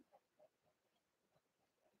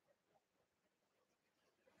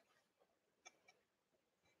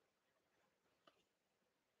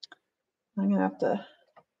 I'm going to have to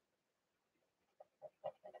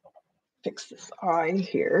fix this eye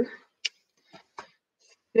here.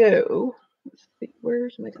 So, let's see,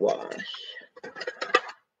 where's my gouache?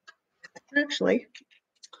 Actually,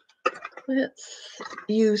 let's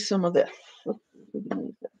use some of this.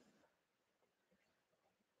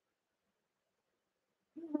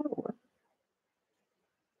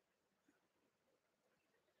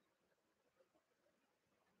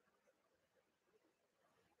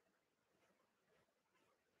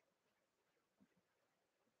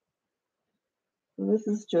 So this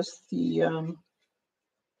is just the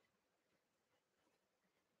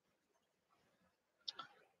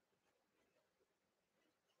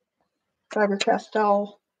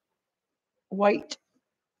Faber-Castell white.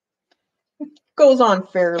 It goes on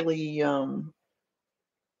fairly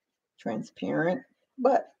transparent,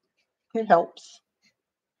 but it helps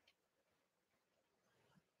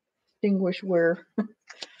distinguish where.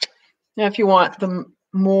 Now, if you want them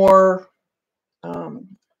more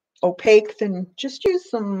opaque, then just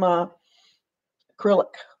use some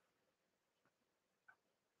acrylic.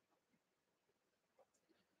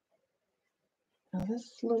 Now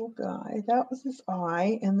this little guy, that was his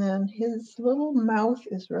eye, and then his little mouth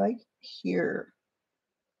is right here.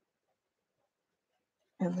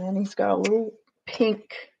 And then he's got a little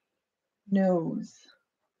pink nose.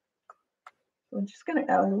 So I'm just going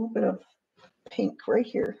to add a little bit of pink right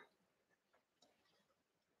here.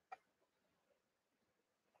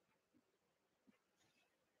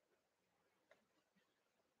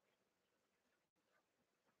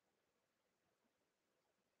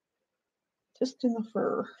 just in the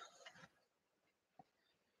fur.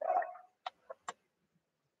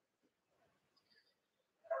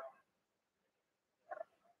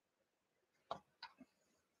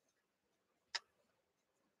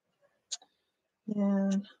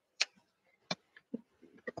 And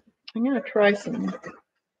I'm going to try some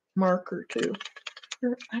marker too.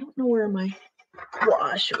 I don't know where my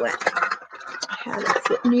wash went. I had it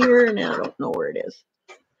sitting here and I don't know where it is.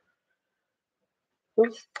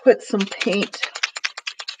 Let's put some paint,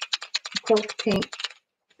 cork paint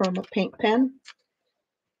from a paint pen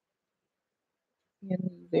in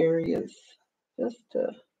these areas just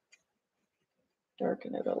to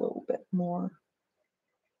darken it a little bit more.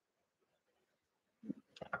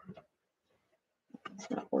 It's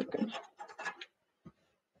not working.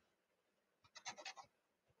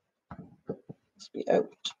 Must be out.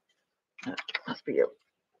 Must be out.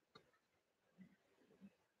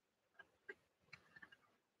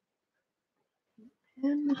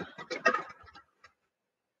 And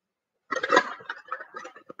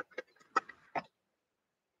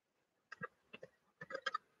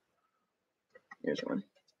here's one.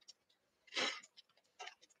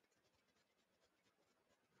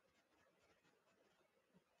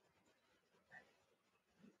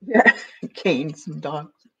 Yeah, cane some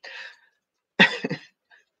dogs.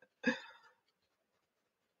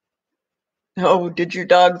 Oh, did your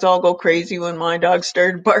dogs all go crazy when my dog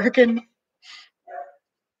started barking?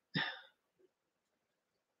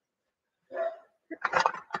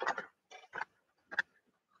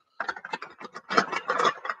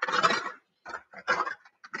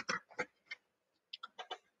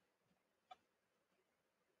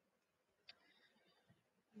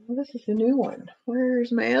 Well, this is a new one.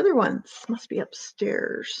 Where's my other ones? Must be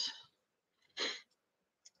upstairs.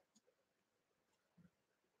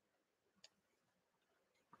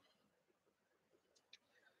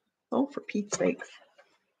 Oh, for Pete's sakes.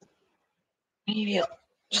 Maybe I'll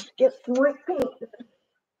just get some white paint.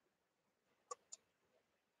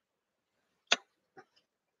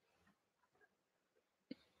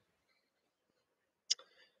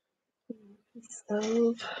 Piece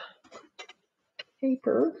of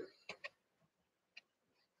paper.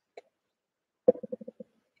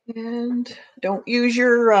 And don't use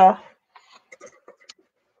your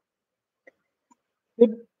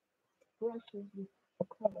good brushes.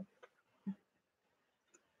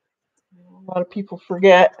 A lot of people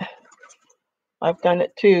forget. I've done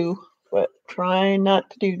it too, but try not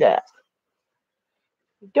to do that.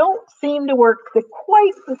 Don't seem to work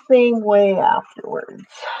quite the same way afterwards.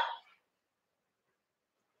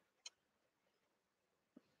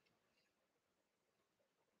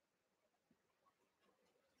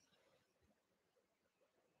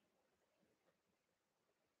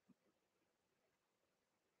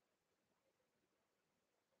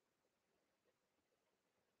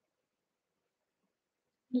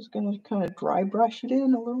 I'm just going to kind of dry brush it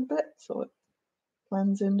in a little bit so it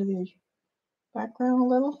blends into the background a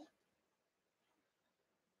little.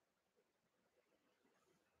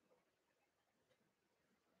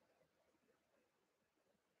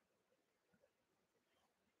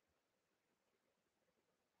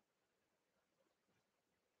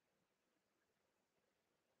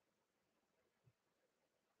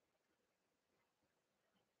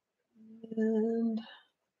 And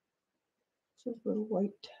this is a little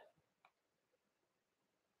white.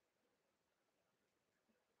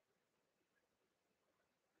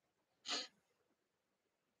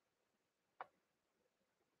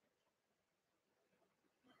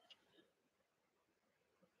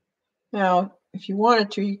 Now, if you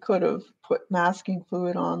wanted to, you could have put masking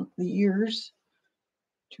fluid on the ears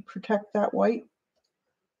to protect that white.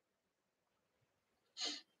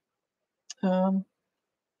 I'm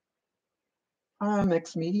a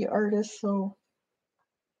mixed media artist, so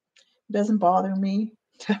it doesn't bother me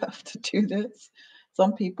to have to do this.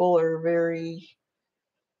 Some people are very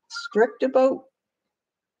strict about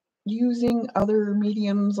using other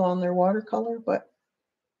mediums on their watercolor, but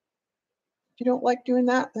if you don't like doing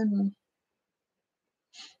that, then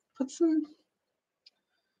put some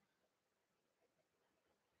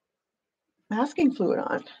masking fluid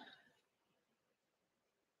on.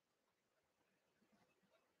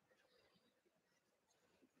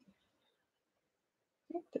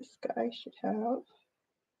 I think this guy should have a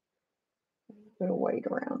bit of white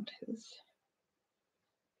around his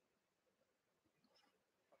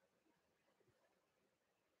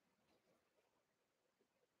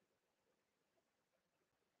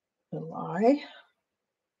little eye.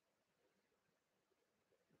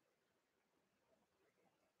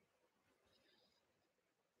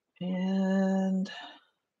 And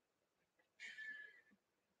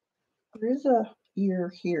There is a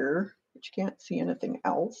ear here, but you can't see anything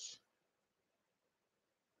else.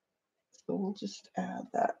 So we'll just add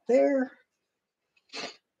that there.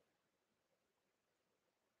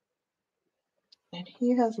 And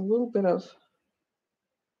he has a little bit of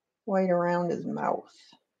white around his mouth.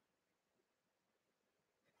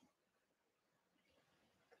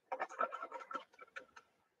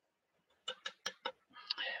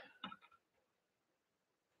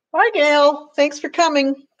 Hi, Gail. Thanks for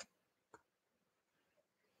coming.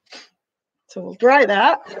 So we'll dry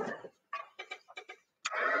that.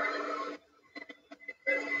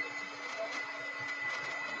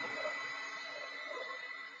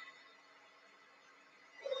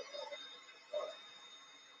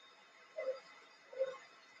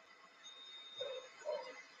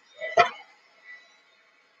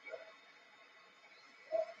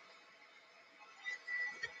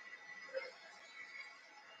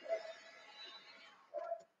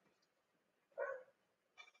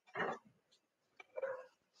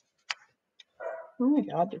 Oh my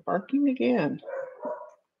God, they're barking again.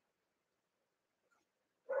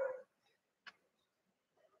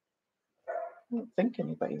 I don't think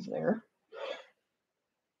anybody's there.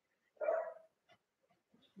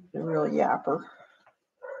 They're a real yapper.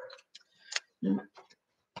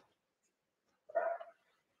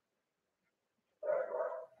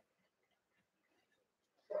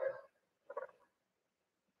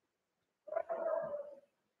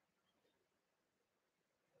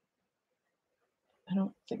 I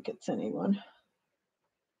don't think it's anyone.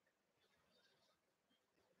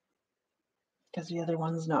 Because the other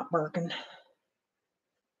one's not barking.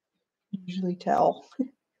 Usually tell.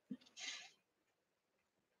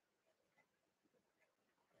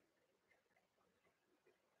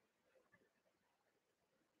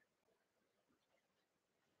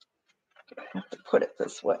 I have to put it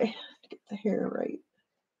this way to get the hair right.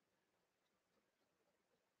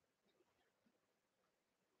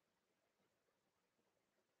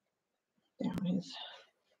 Down his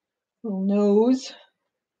little nose.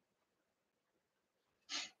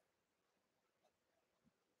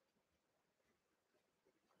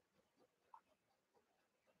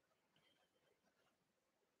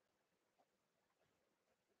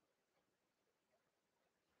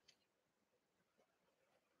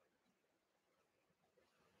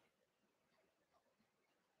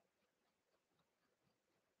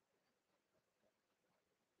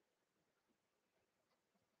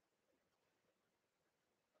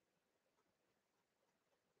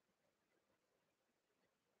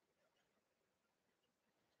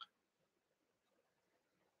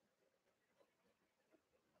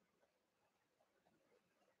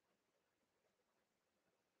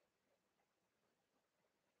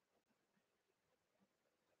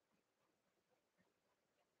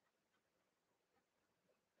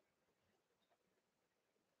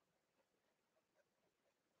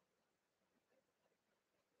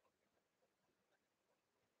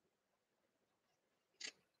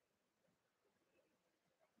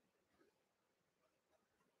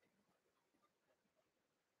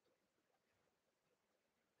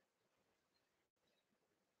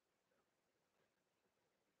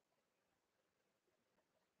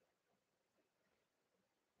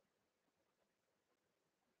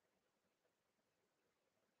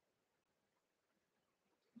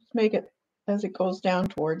 Just make it as it goes down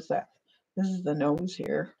towards that. This is the nose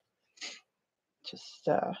here. Just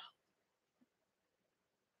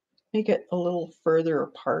make it a little further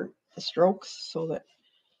apart, the strokes, so that,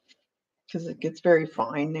 because it gets very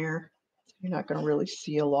fine there. So you're not going to really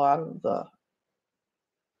see a lot of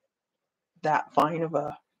that fine of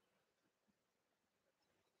a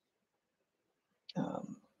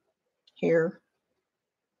hair.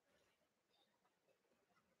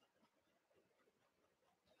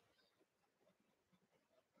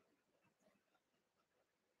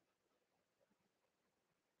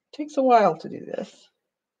 Takes a while to do this.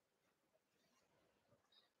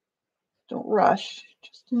 Don't rush,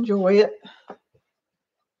 just enjoy it.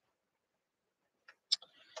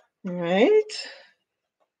 All right.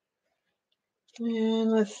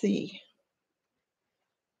 And let's see.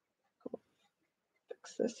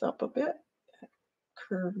 Fix this up a bit.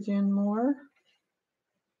 Curves in more.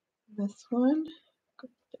 This one, go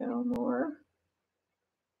down more.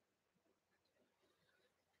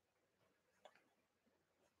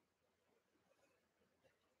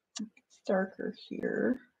 It's darker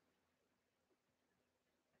here.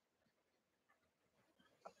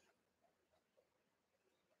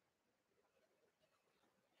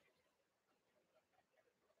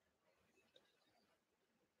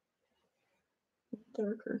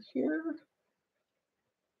 Darker here.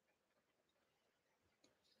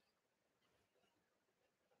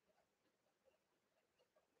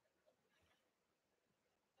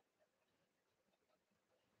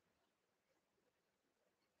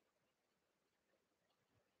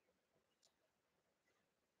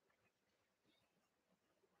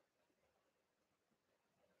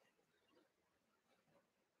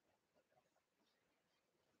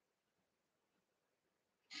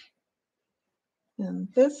 And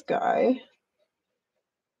this guy,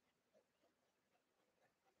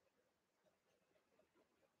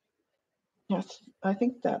 yes, I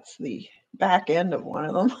think that's the back end of one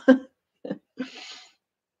of them.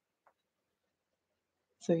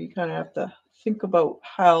 So you kind of have to think about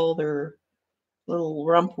how their little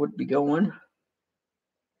rump would be going.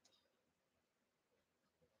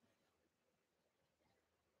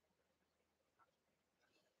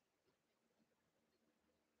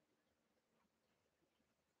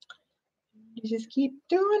 You just keep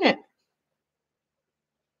doing it.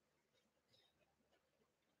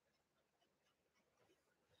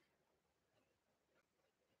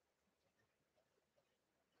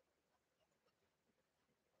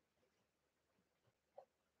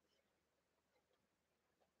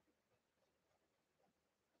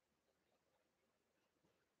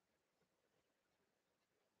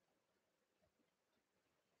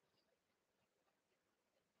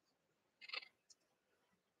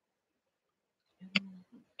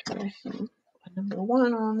 Try some number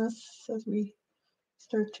one on this as we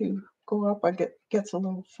start to go up. Gets a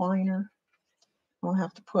little finer. I don't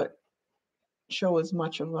have to show as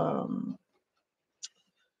much of a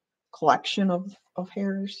collection of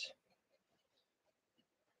hairs.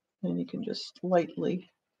 And you can just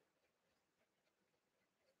lightly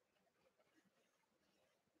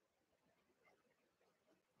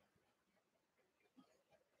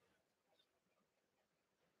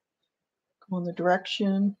go in the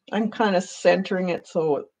direction. I'm kind of centering it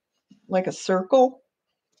so like a circle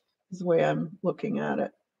is the way I'm looking at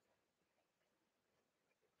it.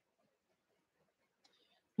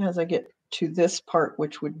 As I get to this part,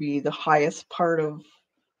 which would be the highest part of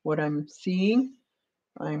what I'm seeing,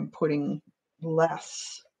 I'm putting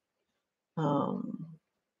less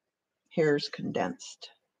hairs condensed.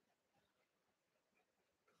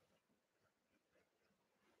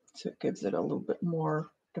 So it gives it a little bit more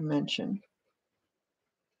dimension.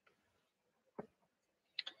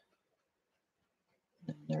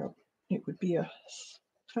 And there, it would be a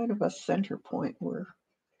kind of a center point where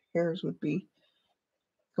hairs would be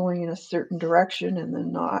going in a certain direction and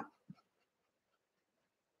then not.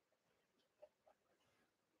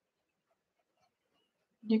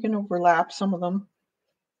 You can overlap some of them,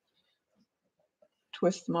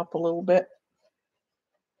 twist them up a little bit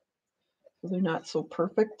so they're not so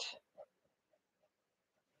perfect.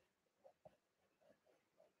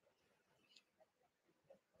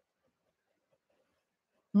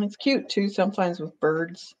 And it's cute too sometimes with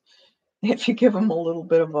birds. If you give them a little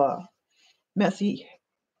bit of a messy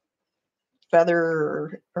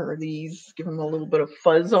feather or these, give them a little bit of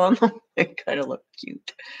fuzz on them, they kind of look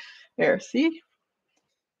cute. There, see?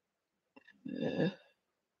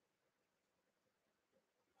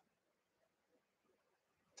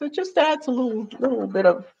 So it just adds a little bit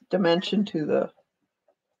of dimension to the.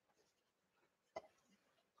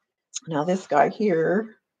 Now this guy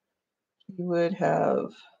here, he would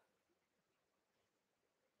have.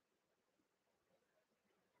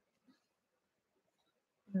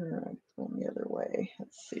 Going the other way.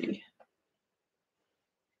 Let's see.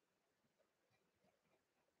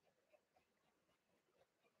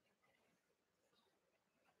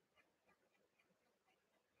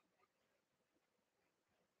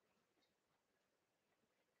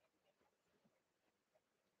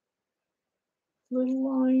 Little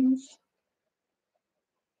lines.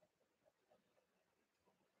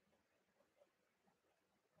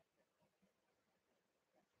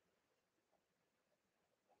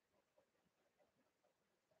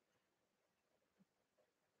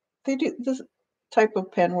 They do this type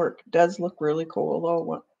of pen work does look really cool,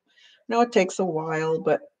 though. I know it takes a while,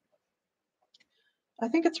 but I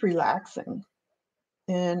think it's relaxing,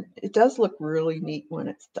 and it does look really neat when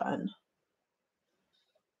it's done.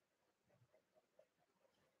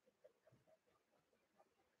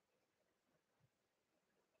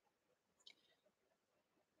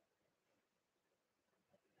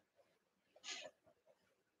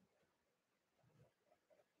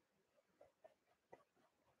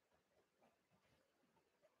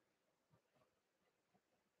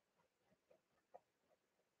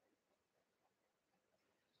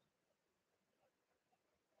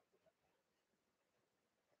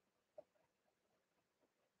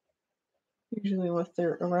 Usually with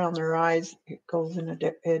their around their eyes, it goes in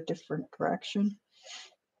a different direction.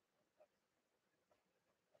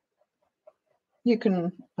 You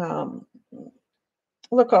can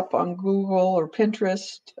look up on Google or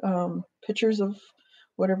Pinterest pictures of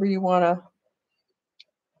whatever you want to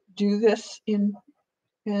do this in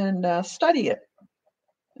and study it.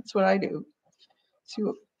 That's what I do.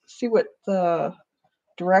 See what the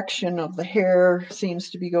direction of the hair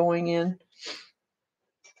seems to be going in.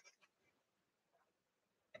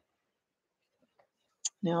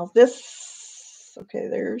 Now this, okay,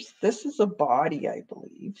 this is a body, I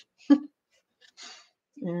believe.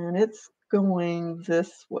 And it's going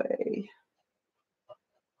this way.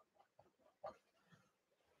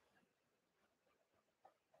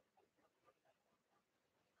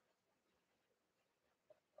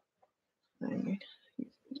 I need a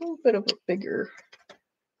little bit of a bigger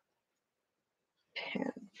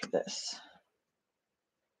pen for this.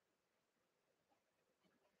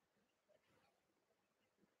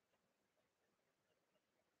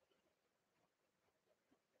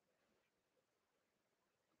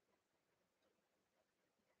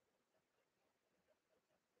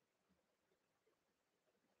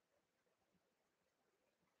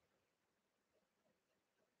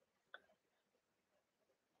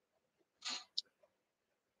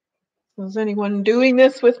 Is anyone doing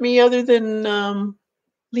this with me other than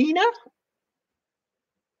Lena?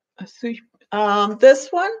 This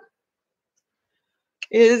one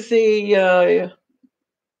is it's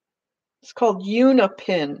called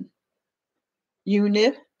Unipin.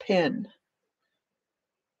 Unipin.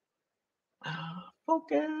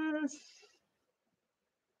 Focus.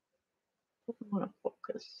 I want to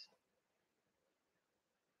focus.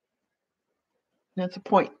 That's a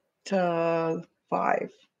 0.5.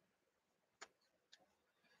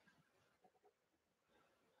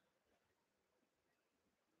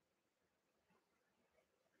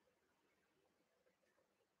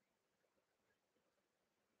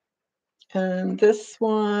 And this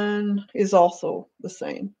one is also the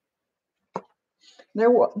same.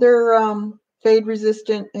 They're fade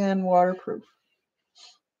resistant and waterproof.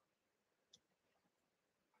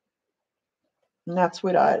 And that's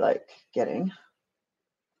what I like getting.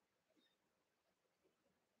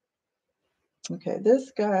 Okay,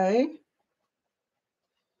 this guy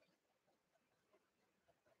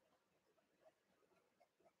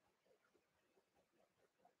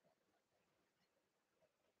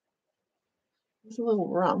is a little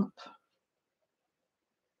rump.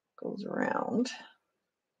 Goes around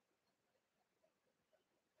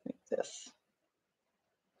like this.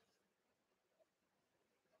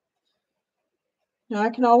 Now I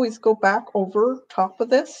can always go back over top of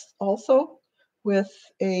this also with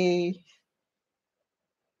a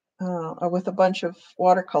bunch of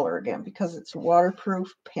watercolor again, because it's a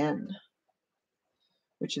waterproof pen,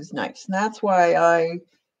 which is nice. And that's why I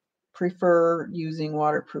prefer using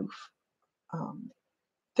waterproof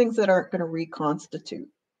things that aren't going to reconstitute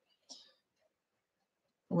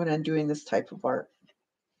when I'm doing this type of art.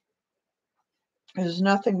 There's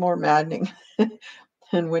nothing more maddening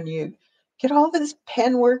than when you get all this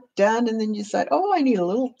pen work done and then you decide, oh, I need a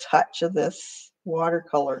little touch of this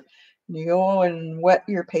watercolor. And you go and wet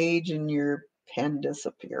your page and your pen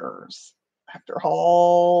disappears after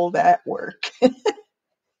all that work.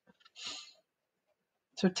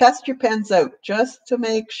 So test your pens out just to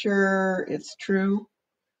make sure it's true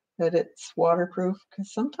that it's waterproof,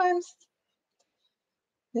 because sometimes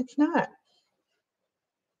it's not.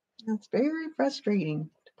 It's very frustrating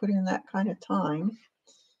to put in that kind of time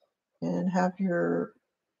and have your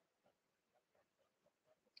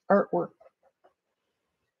artwork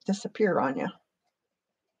disappear on you.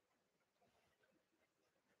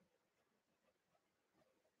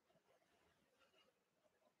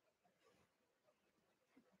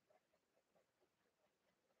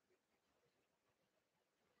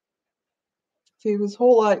 See, it was a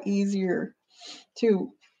whole lot easier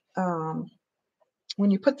to when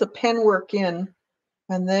you put the pen work in,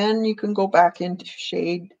 and then you can go back into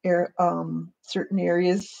shade certain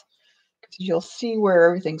areas, because you'll see where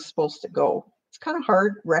everything's supposed to go. It's kind of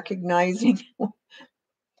hard recognizing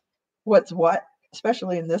what's what,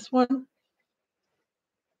 especially in this one.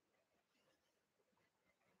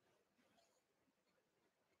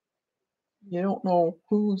 You don't know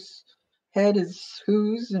whose head is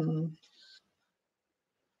whose, and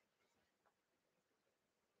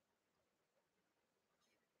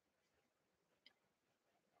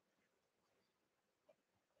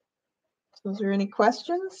so is there any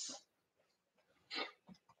questions?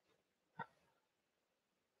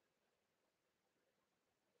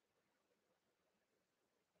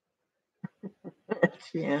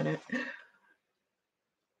 Janet.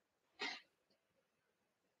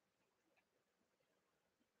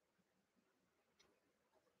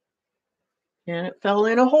 Janet fell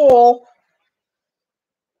in a hole.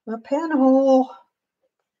 A pen hole.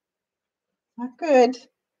 Not good.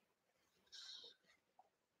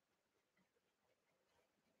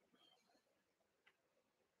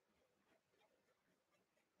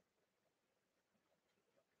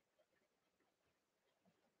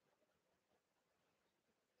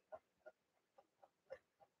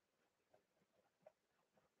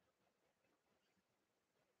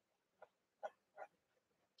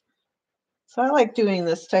 So I like doing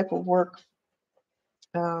this type of work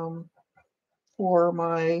for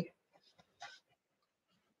my,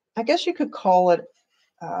 I guess you could call it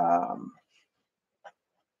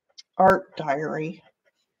art diary.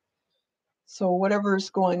 So whatever's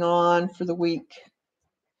going on for the week,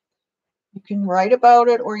 you can write about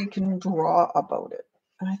it or you can draw about it.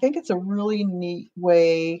 And I think it's a really neat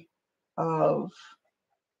way of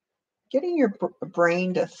getting your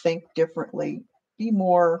brain to think differently, be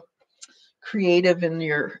more creative in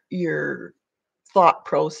your thought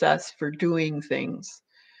process for doing things,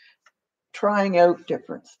 trying out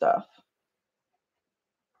different stuff.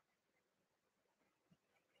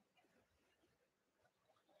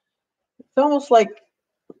 It's almost like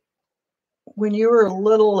when you were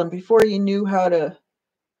little and before you knew how to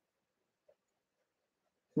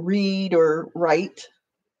read or write,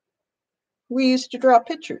 we used to draw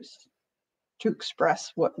pictures to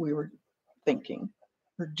express what we were thinking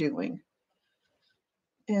or doing.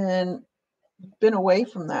 And been away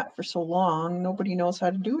from that for so long, nobody knows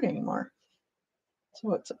how to do it anymore.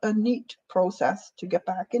 So it's a neat process to get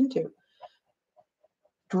back into.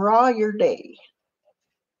 Draw your day.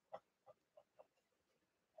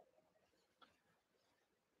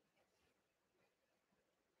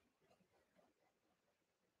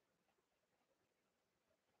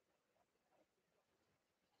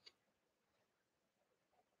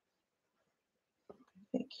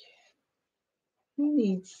 I think he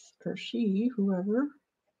needs, or she, whoever,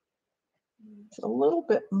 needs a little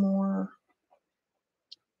bit more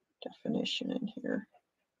definition in here.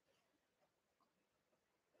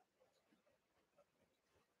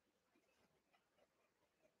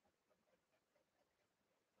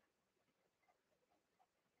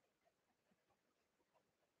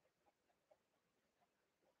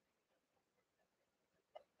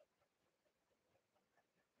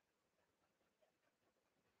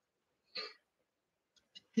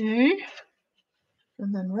 Okay.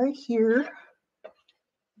 And then right here, I'm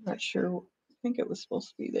not sure, I think it was supposed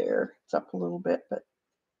to be there. It's up a little bit, but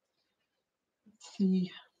let's see.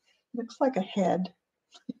 Looks like a head.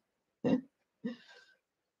 I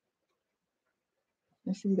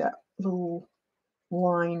see that little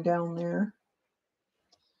line down there.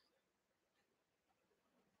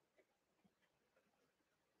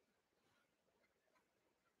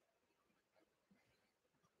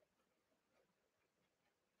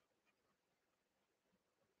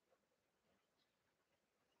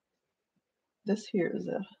 This here is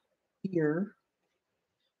a ear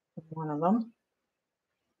of one of them.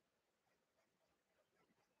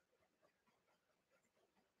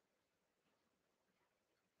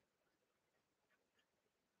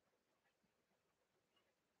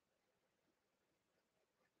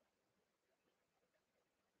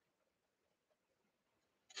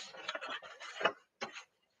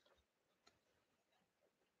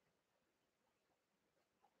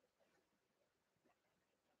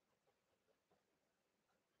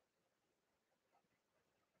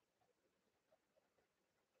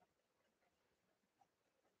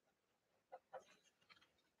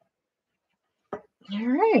 All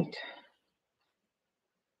right.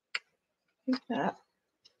 I think that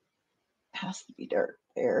has to be dark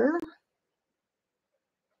there.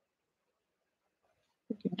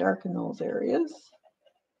 We can darken those areas.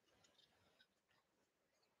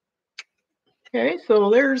 Okay, so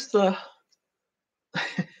there's the,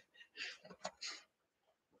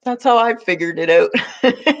 that's how I figured it out.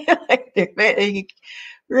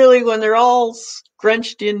 Really, when they're all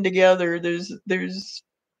scrunched in together, there's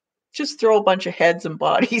just throw a bunch of heads and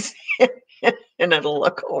bodies and it'll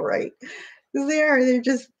look all right. They're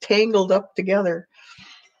just tangled up together.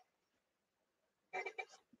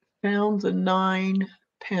 Found the 9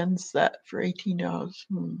 pen set for $18.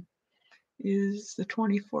 Is the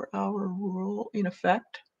 24-hour rule in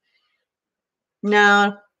effect?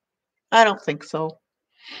 No, I don't think so.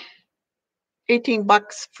 18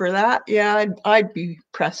 bucks for that? Yeah, I'd be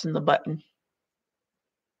pressing the button.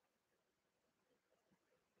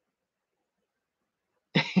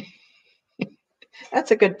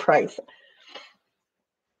 That's a good price.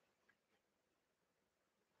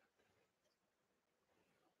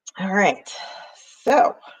 All right,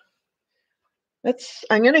 so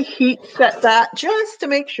I'm going to heat set that just to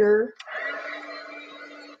make sure.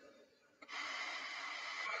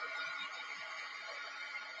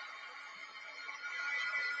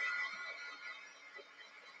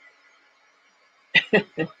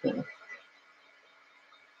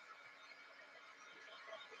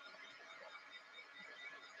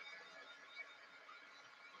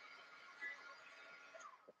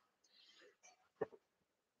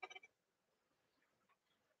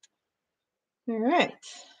 All right,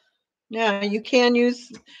 Yeah, you can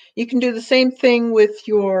do the same thing with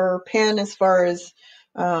your pen as far as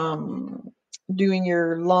doing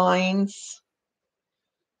your lines.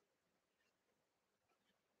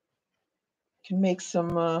 You can make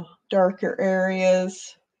some darker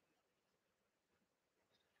areas.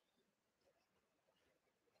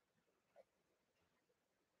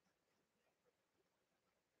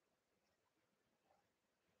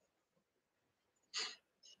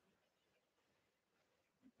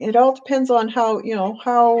 It all depends on how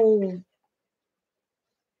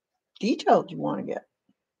detailed you want to get.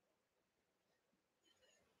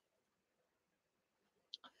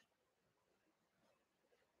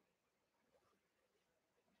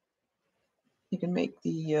 You can make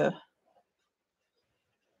the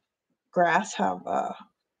grass have a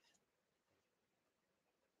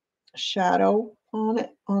shadow on it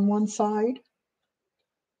on one side.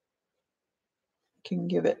 You can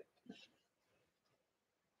give it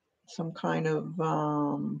some kind of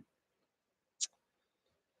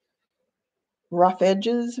rough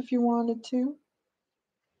edges if you wanted to.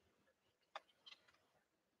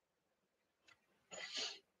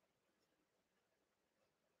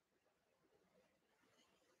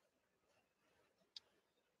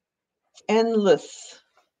 It's endless.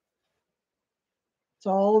 It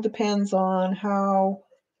all depends on how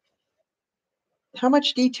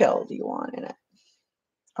much detail do you want in it.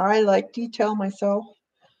 I like detail myself.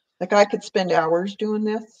 Like I could spend hours doing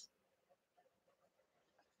this.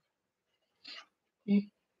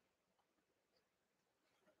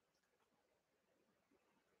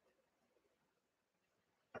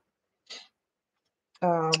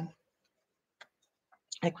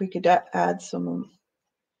 Like we could add some,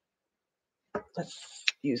 let's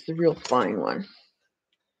use the real fine one.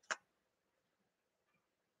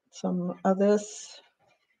 Some of this.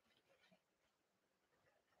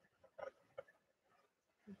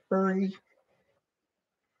 Furry.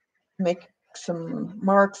 Make some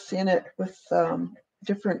marks in it with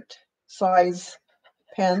different size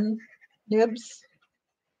pen nibs.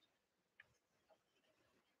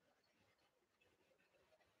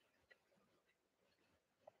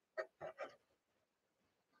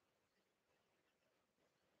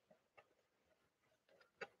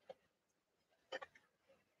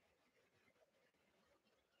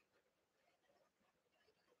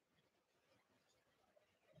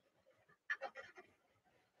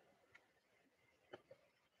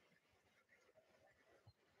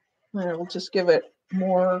 And it will just give it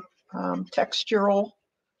more textural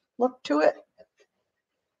look to it.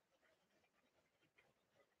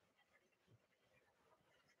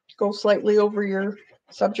 Go slightly over your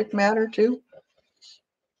subject matter too.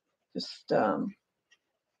 Just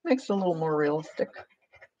makes it a little more realistic.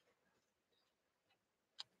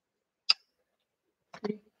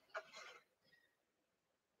 And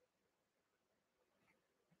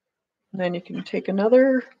then you can take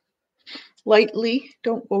another lightly,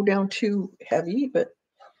 don't go down too heavy, but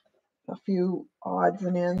a few odds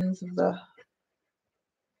and ends of the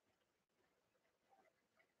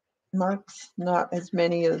marks, not as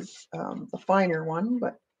many as the finer one,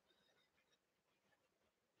 but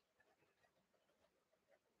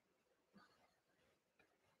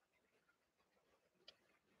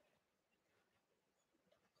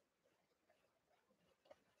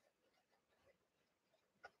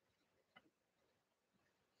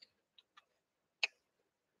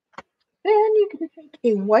then you can take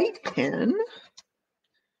a white pen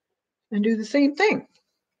and do the same thing.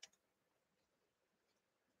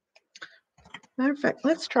 Matter of fact,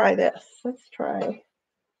 let's try this. Let's try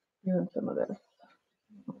doing some of this.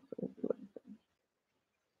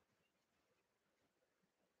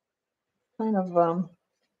 Kind of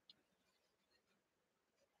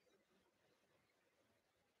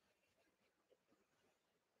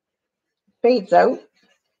fades out.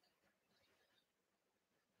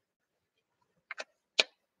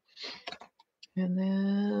 And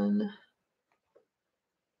then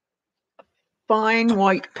fine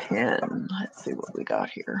white pen. Let's see what we got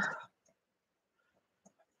here.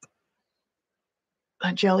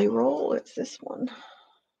 A Jelly Roll, it's this one.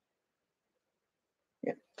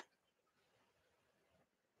 Yep.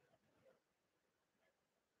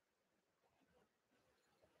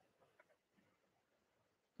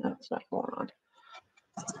 That's not going on.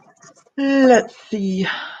 Let's see.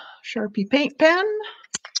 Sharpie paint pen.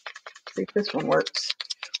 See if this one works.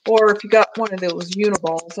 Or if you got one of those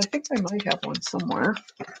Uniballs, I think I might have one somewhere.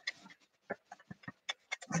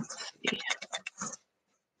 Let's see.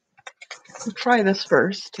 We'll try this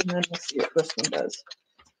first, and then we'll see what this one does.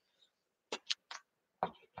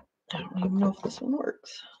 I don't even know if this one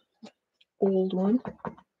works. Old one.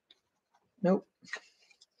 Nope.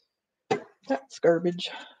 That's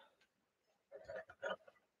garbage.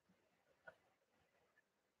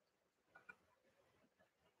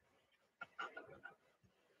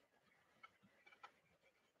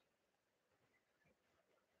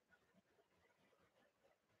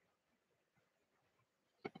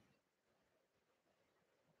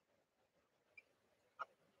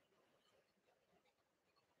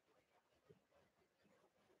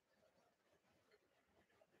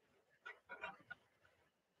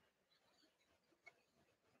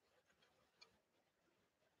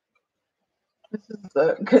 This is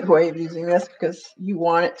a good way of using this because you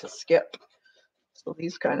want it to skip. So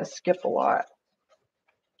these kind of skip a lot.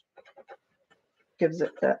 Gives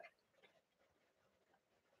it that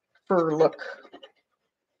fur look.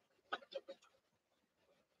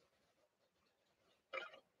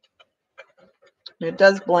 It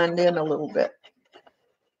does blend in a little bit.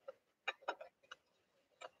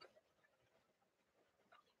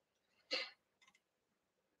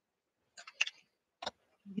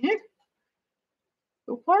 Yeah.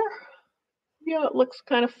 So far, yeah, it looks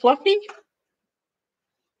kind of fluffy.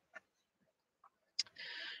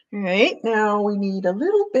 All right, now we need a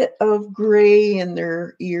little bit of gray in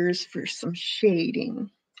their ears for some shading.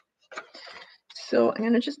 So I'm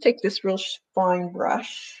going to just take this real fine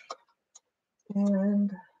brush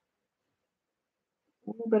and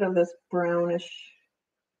a little bit of this brownish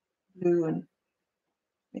blue and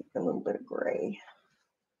make a little bit of gray.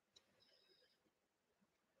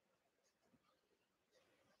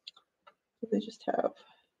 So they just have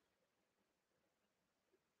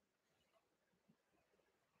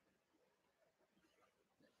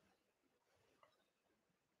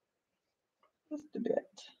just a bit.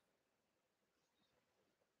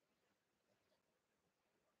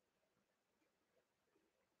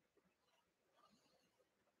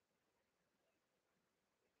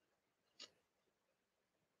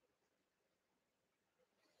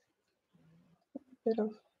 Bit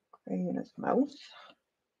of gray in his mouth.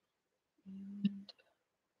 And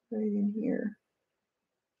right in here.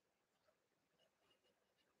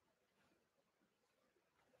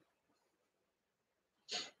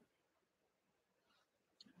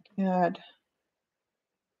 Add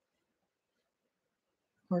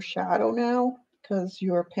more shadow now because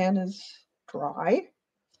your pen is dry.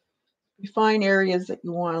 You find areas that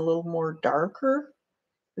you want a little more darker,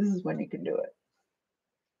 this is when you can do it.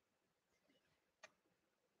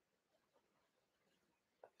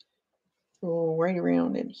 So right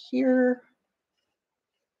around in here.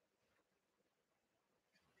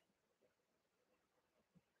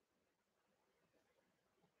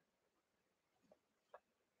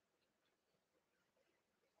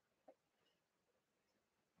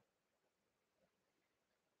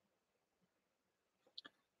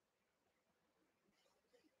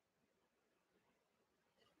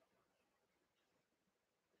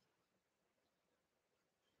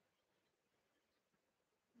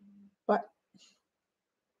 But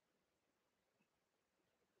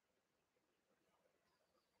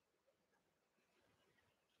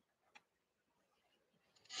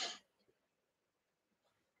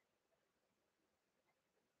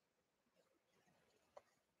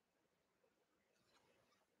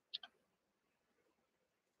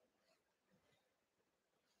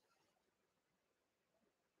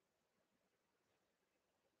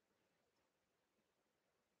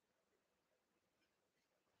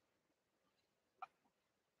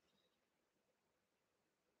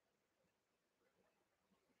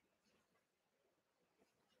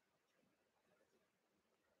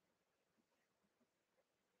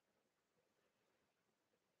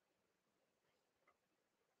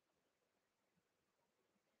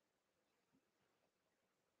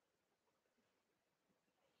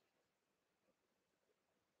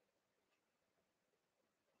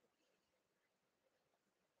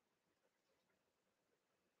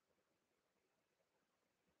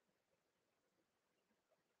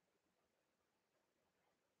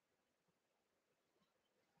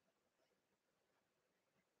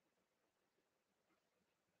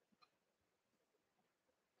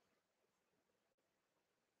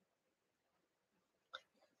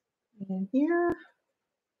in here.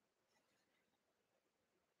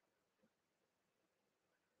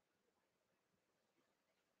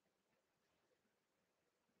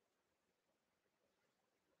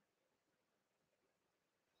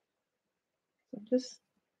 So just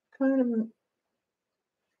kind of,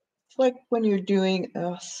 it's like when you're doing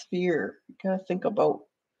a sphere, you gotta think about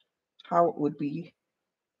how it would be,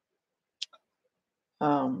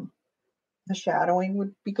 the shadowing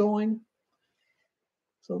would be going.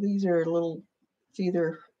 So these are little, it's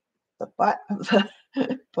either the butt of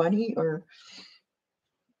the bunny or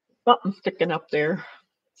something sticking up there.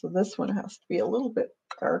 So this one has to be a little bit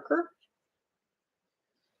darker.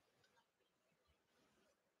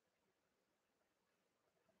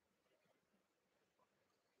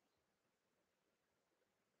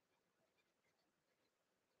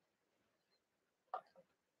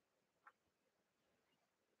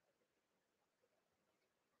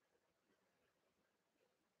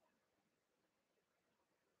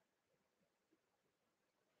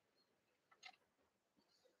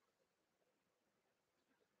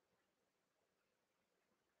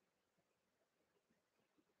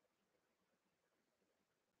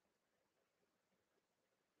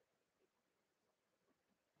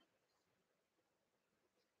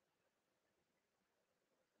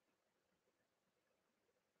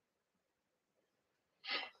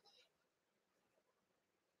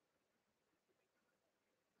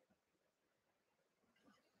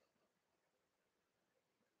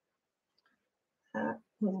 That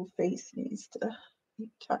little face needs to be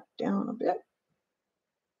tucked down a bit.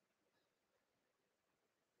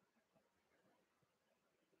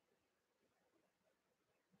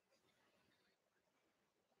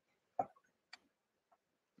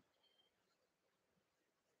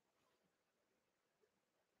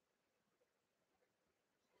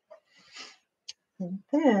 And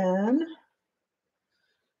then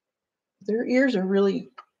their ears are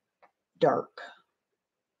really dark.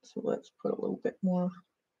 So let's put a little bit more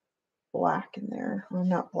black in there. Well,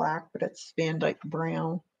 not black, but it's Van Dyke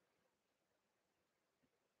brown.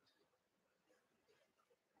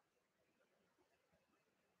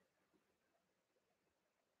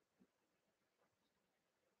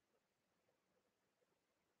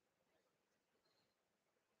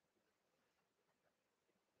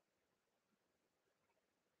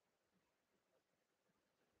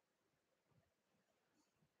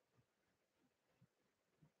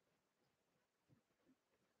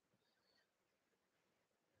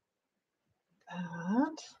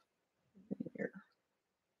 That here.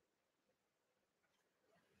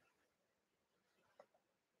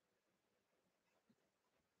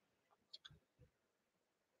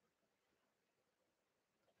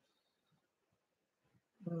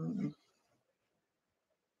 Mm.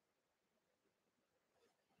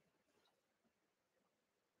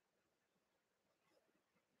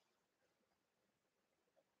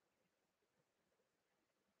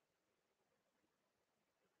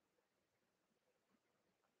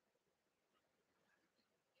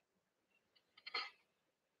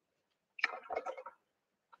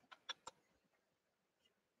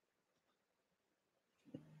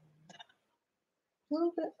 A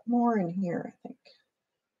little bit more in here, I think.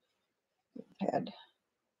 Head.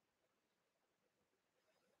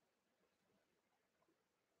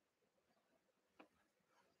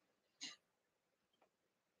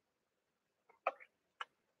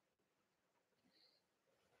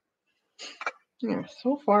 Yeah,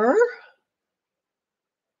 so far.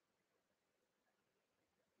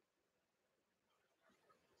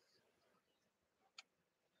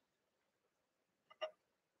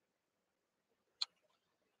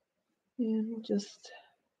 And we'll just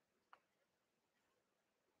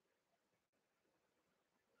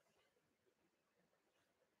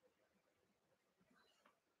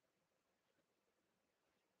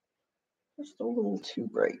a little too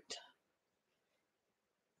bright.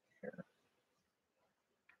 Here.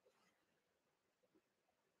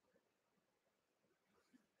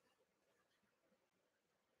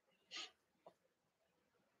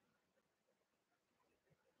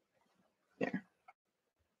 There.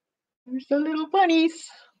 There's the little bunnies.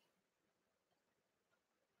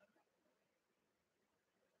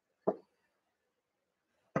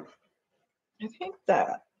 I think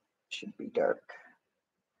that should be dark.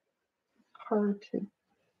 Hard to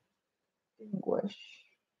distinguish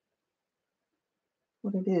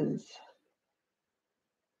what it is.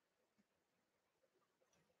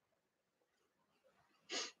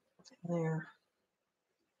 There.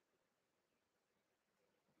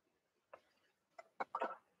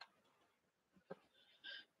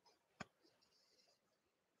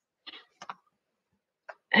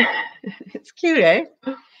 It's cute, eh?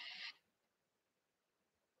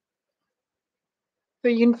 So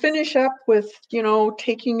you can finish up with,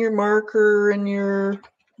 taking your marker and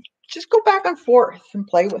just go back and forth and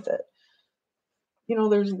play with it.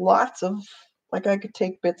 There's lots of, like I could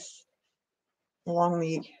take bits along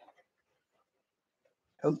the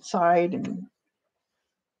outside and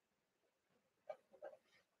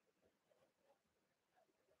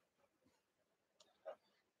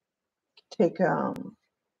take a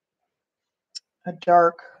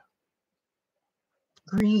dark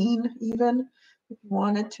green even if you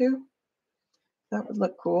wanted to. That would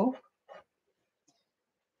look cool.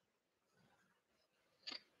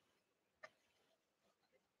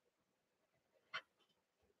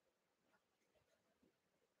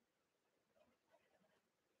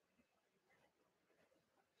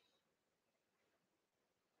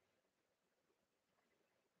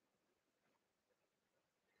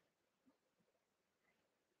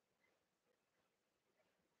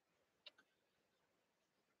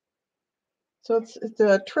 So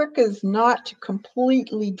the trick is not to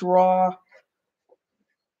completely draw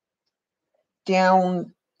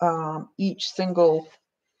down each single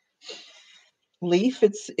leaf.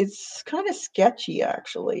 It's kind of sketchy,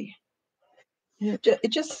 actually.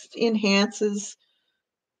 It just enhances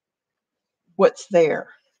what's there.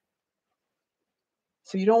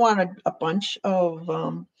 So you don't want a bunch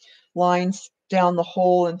of lines down the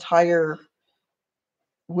whole entire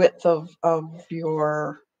width of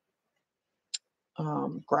your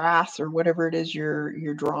grass or whatever it is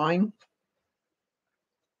you're drawing.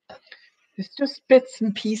 It's just bits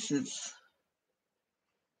and pieces.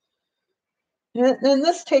 And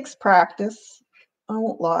this takes practice. I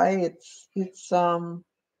won't lie. It's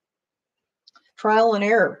trial and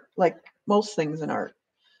error, like most things in art.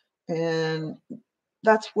 And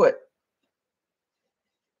that's what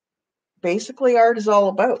basically art is all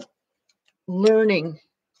about. Learning.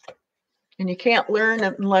 And you can't learn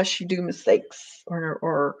unless you do mistakes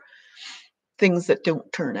or things that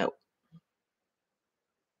don't turn out.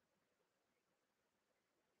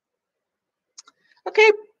 Okay,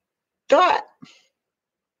 dot.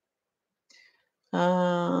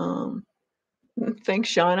 Thanks,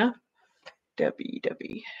 Shauna. Debbie,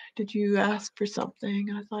 did you ask for something?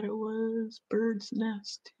 I thought it was bird's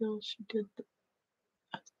nest till she did the,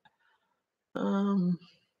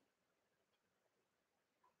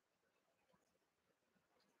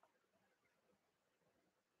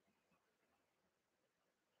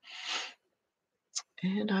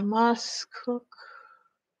 and I must cook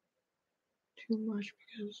too much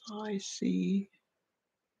because I see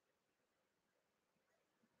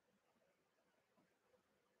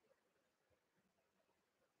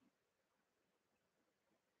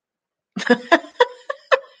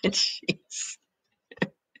jeez.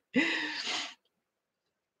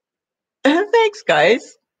 Thanks,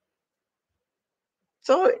 guys.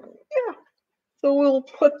 So yeah, so we'll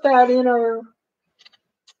put that in our,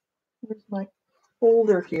 here's my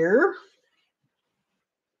folder here.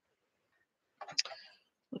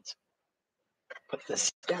 Let's put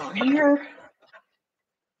this down here.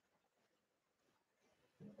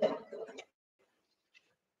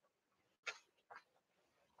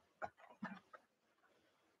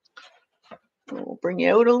 We'll bring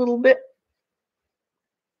you out a little bit.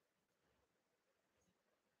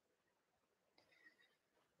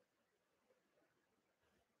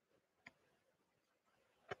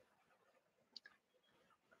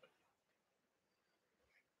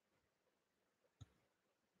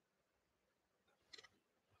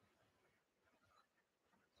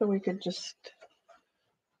 So we could just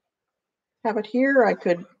have it here. I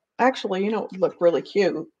could actually, it would look really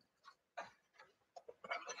cute.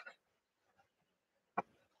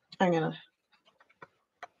 I'm gonna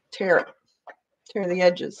tear the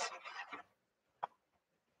edges.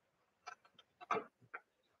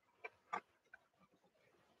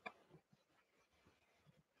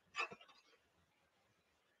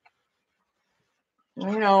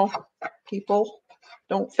 I know, people,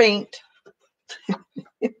 don't faint.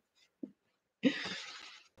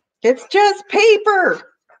 It's just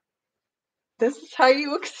paper. This is how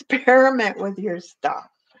you experiment with your stuff.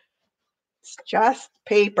 It's just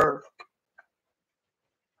paper.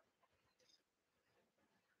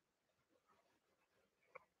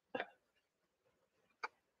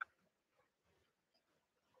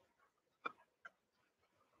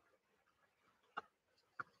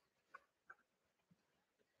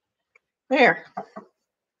 There.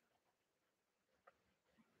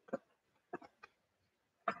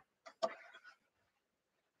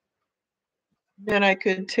 Then I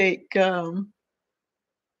could take, yeah,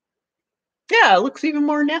 it looks even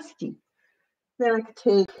more nesty. Then I could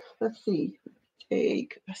take, let's see,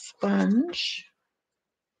 take a sponge.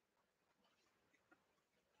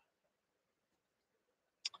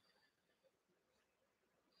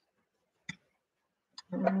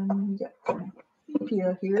 And get some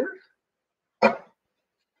sepia here.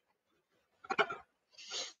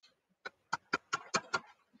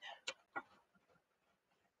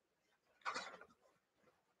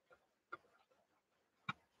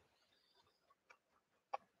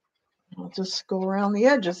 I'll just go around the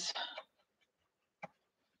edges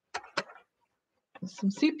with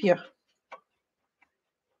some sepia.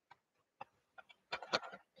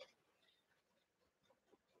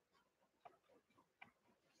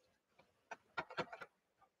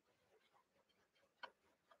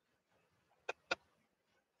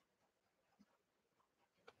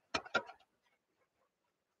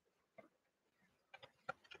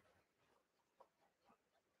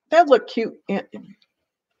 That'd look cute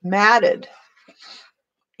matted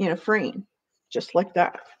in a frame, just like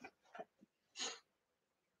that.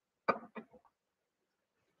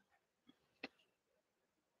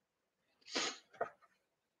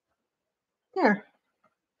 There.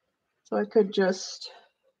 So I could just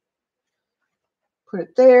put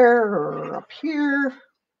it there or up here.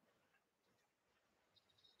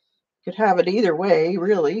 Could have it either way,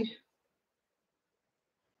 really.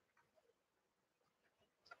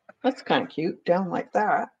 That's kind of cute, down like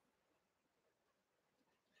that.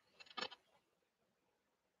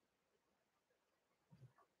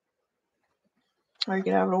 Or you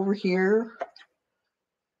could have it over here.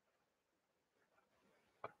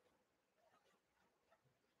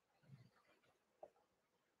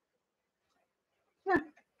 Yeah,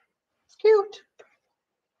 it's cute.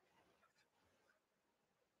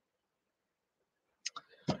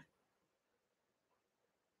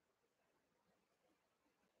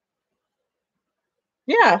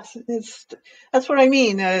 Yeah, that's what I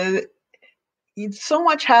mean. So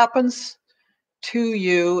much happens to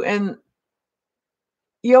you, and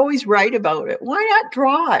you always write about it. Why not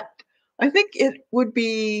draw it? I think it would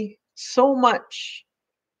be so much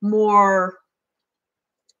more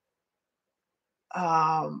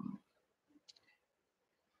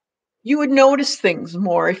you would notice things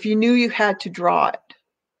more if you knew you had to draw it.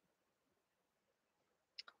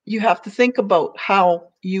 You have to think about how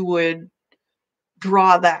you would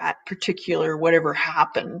draw that particular whatever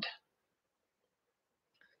happened.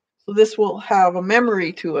 So this will have a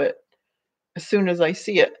memory to it as soon as I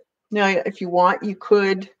see it. Now, if you want, you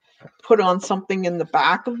could put on something in the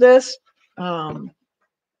back of this. There's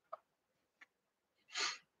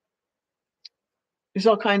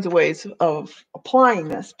all kinds of ways of applying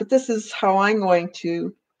this, but this is how I'm going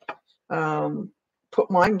to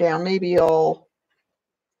put mine down. Maybe I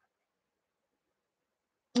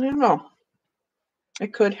don't know. I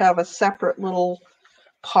could have a separate little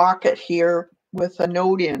pocket here with a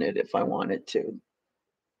note in it if I wanted to.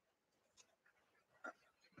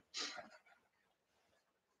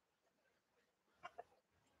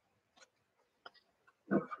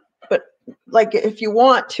 But like if you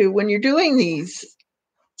want to, when you're doing these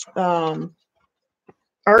art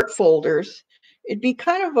folders, it'd be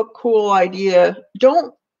kind of a cool idea.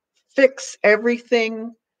 Don't fix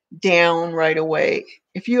everything down right away.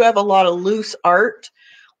 If you have a lot of loose art,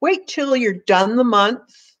 wait till you're done the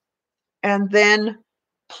month and then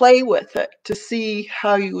play with it to see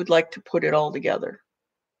how you would like to put it all together.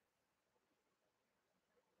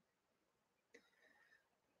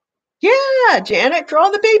 Yeah, Janet, draw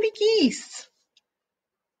the baby geese.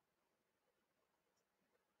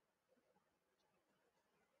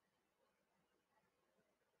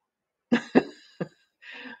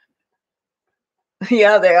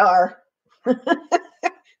 Yeah, they are.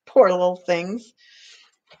 Poor little things.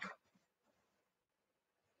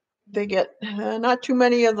 They get not too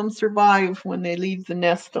many of them survive when they leave the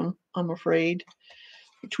nest, I'm afraid.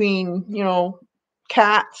 Between,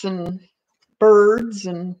 cats and birds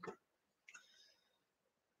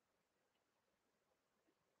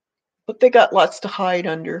but they got lots to hide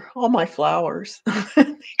under. All my flowers.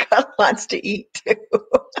 They got lots to eat too.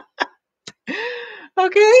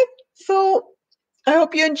 Okay, so I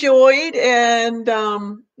hope you enjoyed, and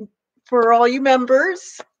for all you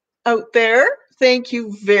members out there, thank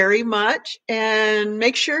you very much. And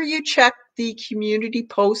make sure you check the community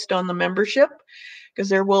post on the membership, because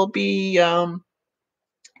there will be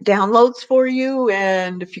downloads for you.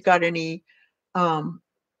 And if you got any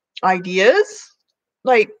ideas,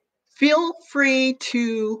 like, feel free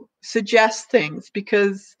to suggest things,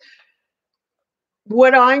 because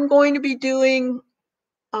what I'm going to be doing,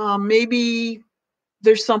 maybe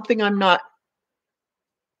there's something I'm not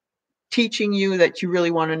teaching you that you really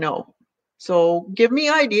want to know. So give me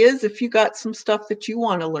ideas if you got some stuff that you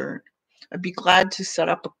want to learn. I'd be glad to set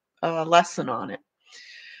up a lesson on it.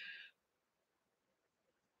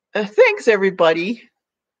 Thanks, everybody.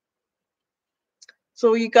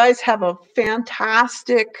 So you guys have a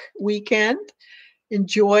fantastic weekend.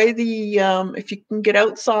 Enjoy the, if you can get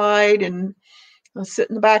outside and sit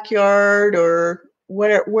in the backyard or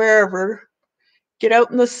wherever, get out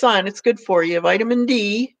in the sun. It's good for you. Vitamin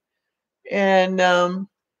D. And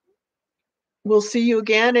we'll see you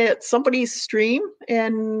again at somebody's stream.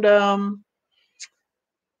 And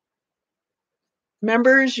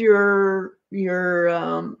members, your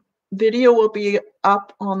video will be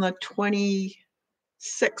up on the 26th,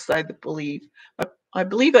 I believe. I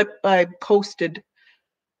believe I posted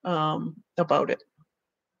about it.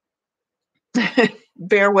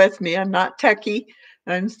 Bear with me. I'm not techie.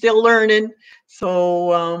 I'm still learning.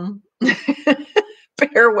 So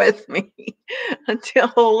bear with me.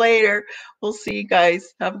 Until later, we'll see you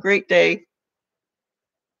guys. Have a great day.